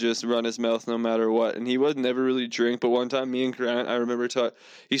George would just run his mouth no matter what, and he would never really drink, but one time me and Grant, I remember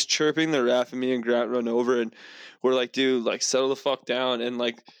he's chirping the ref, and me and Grant run over, and we're like, dude, like, settle the fuck down, and,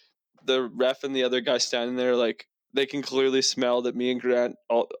 like, the ref and the other guy standing there, like, they can clearly smell that me and Grant,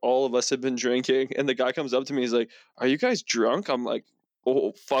 all of us have been drinking, and the guy comes up to me, he's like, are you guys drunk? I'm like,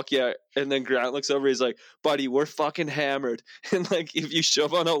 oh, fuck yeah. And then Grant looks over, he's like, buddy, we're fucking hammered. And, like, if you show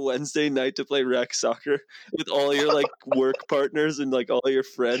up on a Wednesday night to play rec soccer with all your, like, work partners and, like, all your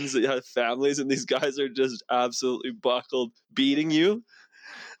friends that have families, and these guys are just absolutely buckled beating you,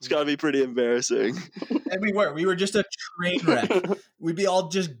 it's got to be pretty embarrassing. And we were just a train wreck. We'd be all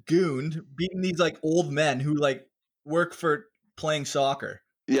just gooned, beating these, like, old men who, like, work for playing soccer.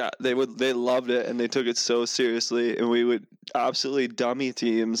 Yeah, they loved it, and they took it so seriously, and we would absolutely dummy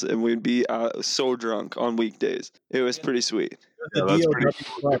teams, and we'd be so drunk on weekdays. It was pretty sweet. Yeah, that's pretty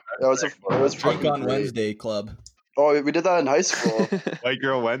club. That was Drink fucking on great. Wednesday club. Oh, we did that in high school. White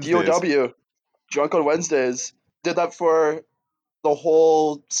Girl Wednesdays. DOW. drunk on Wednesdays. Did that for the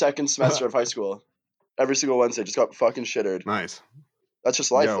whole second semester of high school. Every single Wednesday, just got fucking shittered. Nice. That's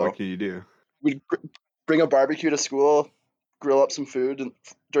just life, Yeah, though. what can you do? We'd bring a barbecue to school, grill up some food and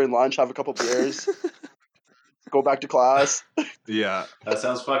during lunch, have a couple beers, go back to class. Yeah, That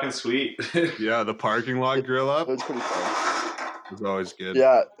sounds fucking sweet. yeah. The parking lot grill up It was pretty fun. was always good.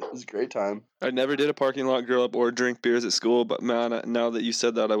 Yeah, it was a great time. I never did a parking lot grill up or drink beers at school, but man, now that you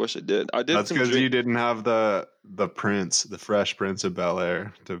said that, I wish I did. I did. That's some because drink- you didn't have the Fresh Prince of Bel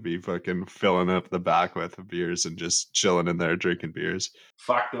Air, to be fucking filling up the back with beers and just chilling in there drinking beers.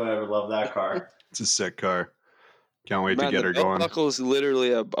 Fuck, do I ever love that car. It's a sick car. Can't wait Man, to get the her belt going. buckle is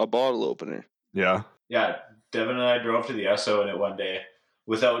literally a bottle opener. Yeah. Yeah, Devin and I drove to the Esso in it one day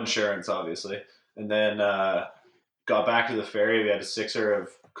without insurance, obviously, and then got back to the ferry. We had a sixer of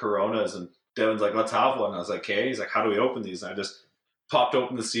Coronas, and Devin's like, "Let's have one." I was like, "Okay." He's like, "How do we open these?" And I just popped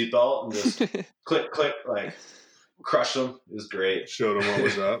open the seatbelt and just click, click, like crushed them. It was great. Showed him what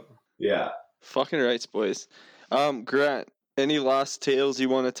was up. Yeah. Fucking rights, boys. Grant, any last tales you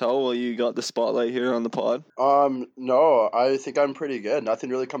want to tell while you got the spotlight here on the pod? No, I think I'm pretty good. Nothing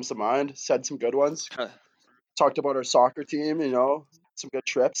really comes to mind. Said some good ones. Talked about our soccer team, some good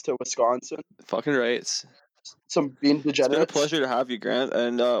trips to Wisconsin. Fucking rights. Some being It's been a degenerates. pleasure to have you, Grant,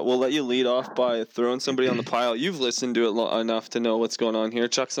 and we'll let you lead off by throwing somebody on the pile. You've listened to it enough to know what's going on here.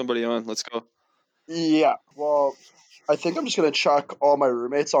 Chuck somebody on. Let's go. Yeah, well, I think I'm just gonna chuck all my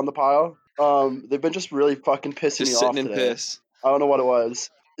roommates on the pile. They've been just really fucking pissing Just me sitting off in today. piss. I don't know what it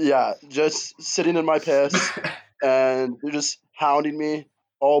was. Yeah, just sitting in my piss, and they're just hounding me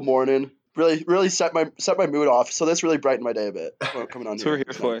all morning. Really set my mood off. So this really brightened my day a bit. Coming on That's what we're here.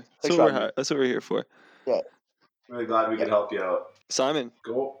 here for. Thanks for having me. That's what we're here for. Really glad we could help you out. Simon.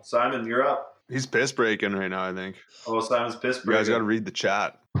 Go, Simon, you're up. He's piss breaking right now, I think. Oh, Simon's pissed. You guys got to read the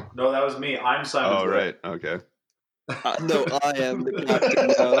chat. No, that was me. I'm Simon. Oh, right. Okay. No, I am the captain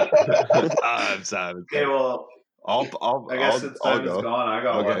now. I'm Simon. Okay, well, I guess since I'll Simon's go. gone, I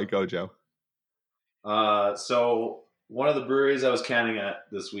got Okay, one. go, Joe. So one of the breweries I was canning at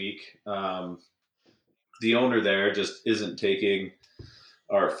this week, the owner there just isn't taking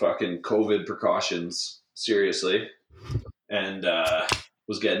our fucking COVID precautions seriously, and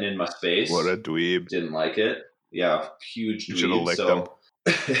was getting in my space. What a dweeb. Didn't like it. Yeah, huge You dweeb. should have licked so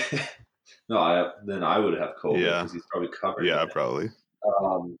no, then I would have COVID Yeah. because he's probably covered. Yeah, in it. probably.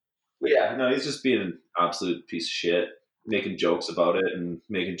 But yeah, no, he's just being an absolute piece of shit, making jokes about it and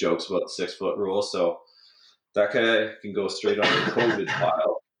making jokes about the 6-foot rule. So that guy can go straight on the COVID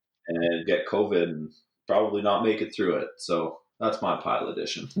pile and get COVID and probably not make it through it. So that's my pile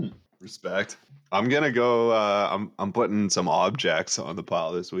edition. Respect. I'm gonna go. I'm putting some objects on the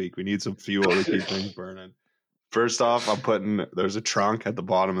pile this week. We need some fuel to keep things burning. First off, there's a trunk at the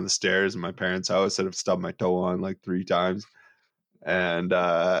bottom of the stairs in my parents' house that I've stubbed my toe on like 3 times, and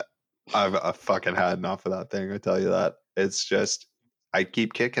I've fucking had enough of that thing. I tell you that. It's just I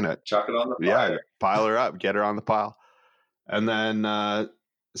keep kicking it. Chuck it on the Yeah, fire. pile her up, get her on the pile, and then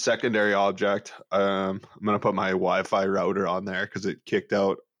secondary object. I'm gonna put my Wi-Fi router on there because it kicked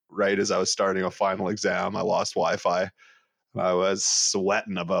out right as I was starting a final exam. I lost Wi-Fi. I was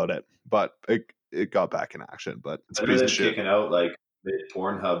sweating about it, but it got back in action. But it's a Better piece than of shit. kicking out like mid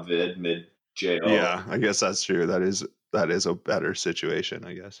Pornhub vid, mid JO. Yeah, I guess that's true. That is a better situation,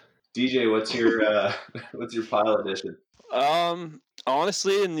 I guess. DJ, what's your pile edition?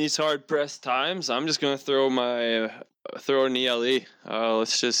 Honestly, in these hard pressed times, I'm just gonna throw an ELE.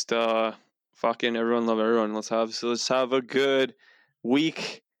 Let's just fucking everyone love everyone. Let's have a good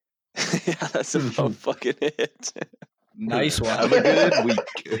week. Yeah, that's about fucking it. Nice one. Have a good week.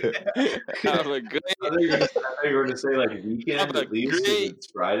 Have a good I thought you were going to say like weekend Have a at least 'cause great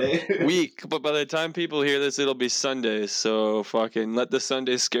it's Friday. week, but by the time people hear this, it'll be Sunday. So fucking let the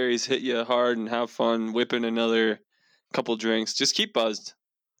Sunday scaries hit you hard and have fun whipping another couple drinks. Just keep buzzed,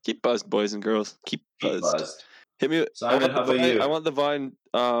 boys and girls. Keep buzzed. Buzzed. Hit me, Simon, how about you? I want the Vine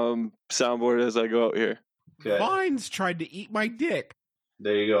soundboard as I go out here. Okay, Vines tried to eat my dick.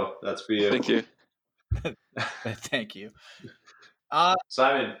 there you go. That's for you. Thank you. Thank you.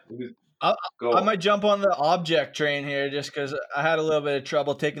 Simon. Go. I might jump on the object train here just because I had a little bit of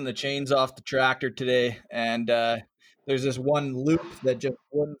trouble taking the chains off the tractor today. And there's this one loop that just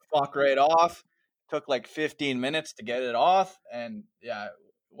wouldn't fuck right off. Took like 15 minutes to get it off. And yeah,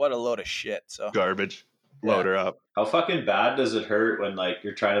 what a load of shit. So Garbage. Yeah. Load her up. How fucking bad does it hurt when like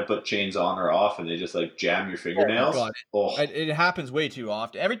you're trying to put chains on or off and they just like jam your fingernails? God. It happens way too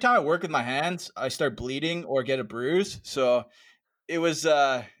often. Every time I work with my hands, I start bleeding or get a bruise. So it was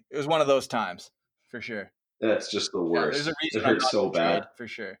one of those times for sure. That's just the Yeah, worst. there's a reason It I'm hurts not so in trade, bad. for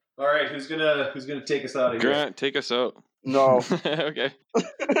sure. All right, who's gonna take us out of here? Grant, take us out. No. Okay.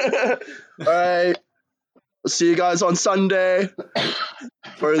 All right. See you guys on Sunday.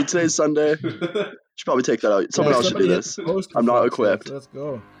 Or today's Sunday. Should probably take that out. Someone else should do this. I'm not equipped. Let's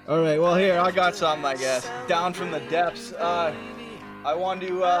go. All right. Well, here I got something. I guess down from the depths. I want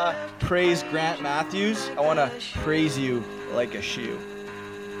to praise Grant Matthews. I want to praise you like a shoe.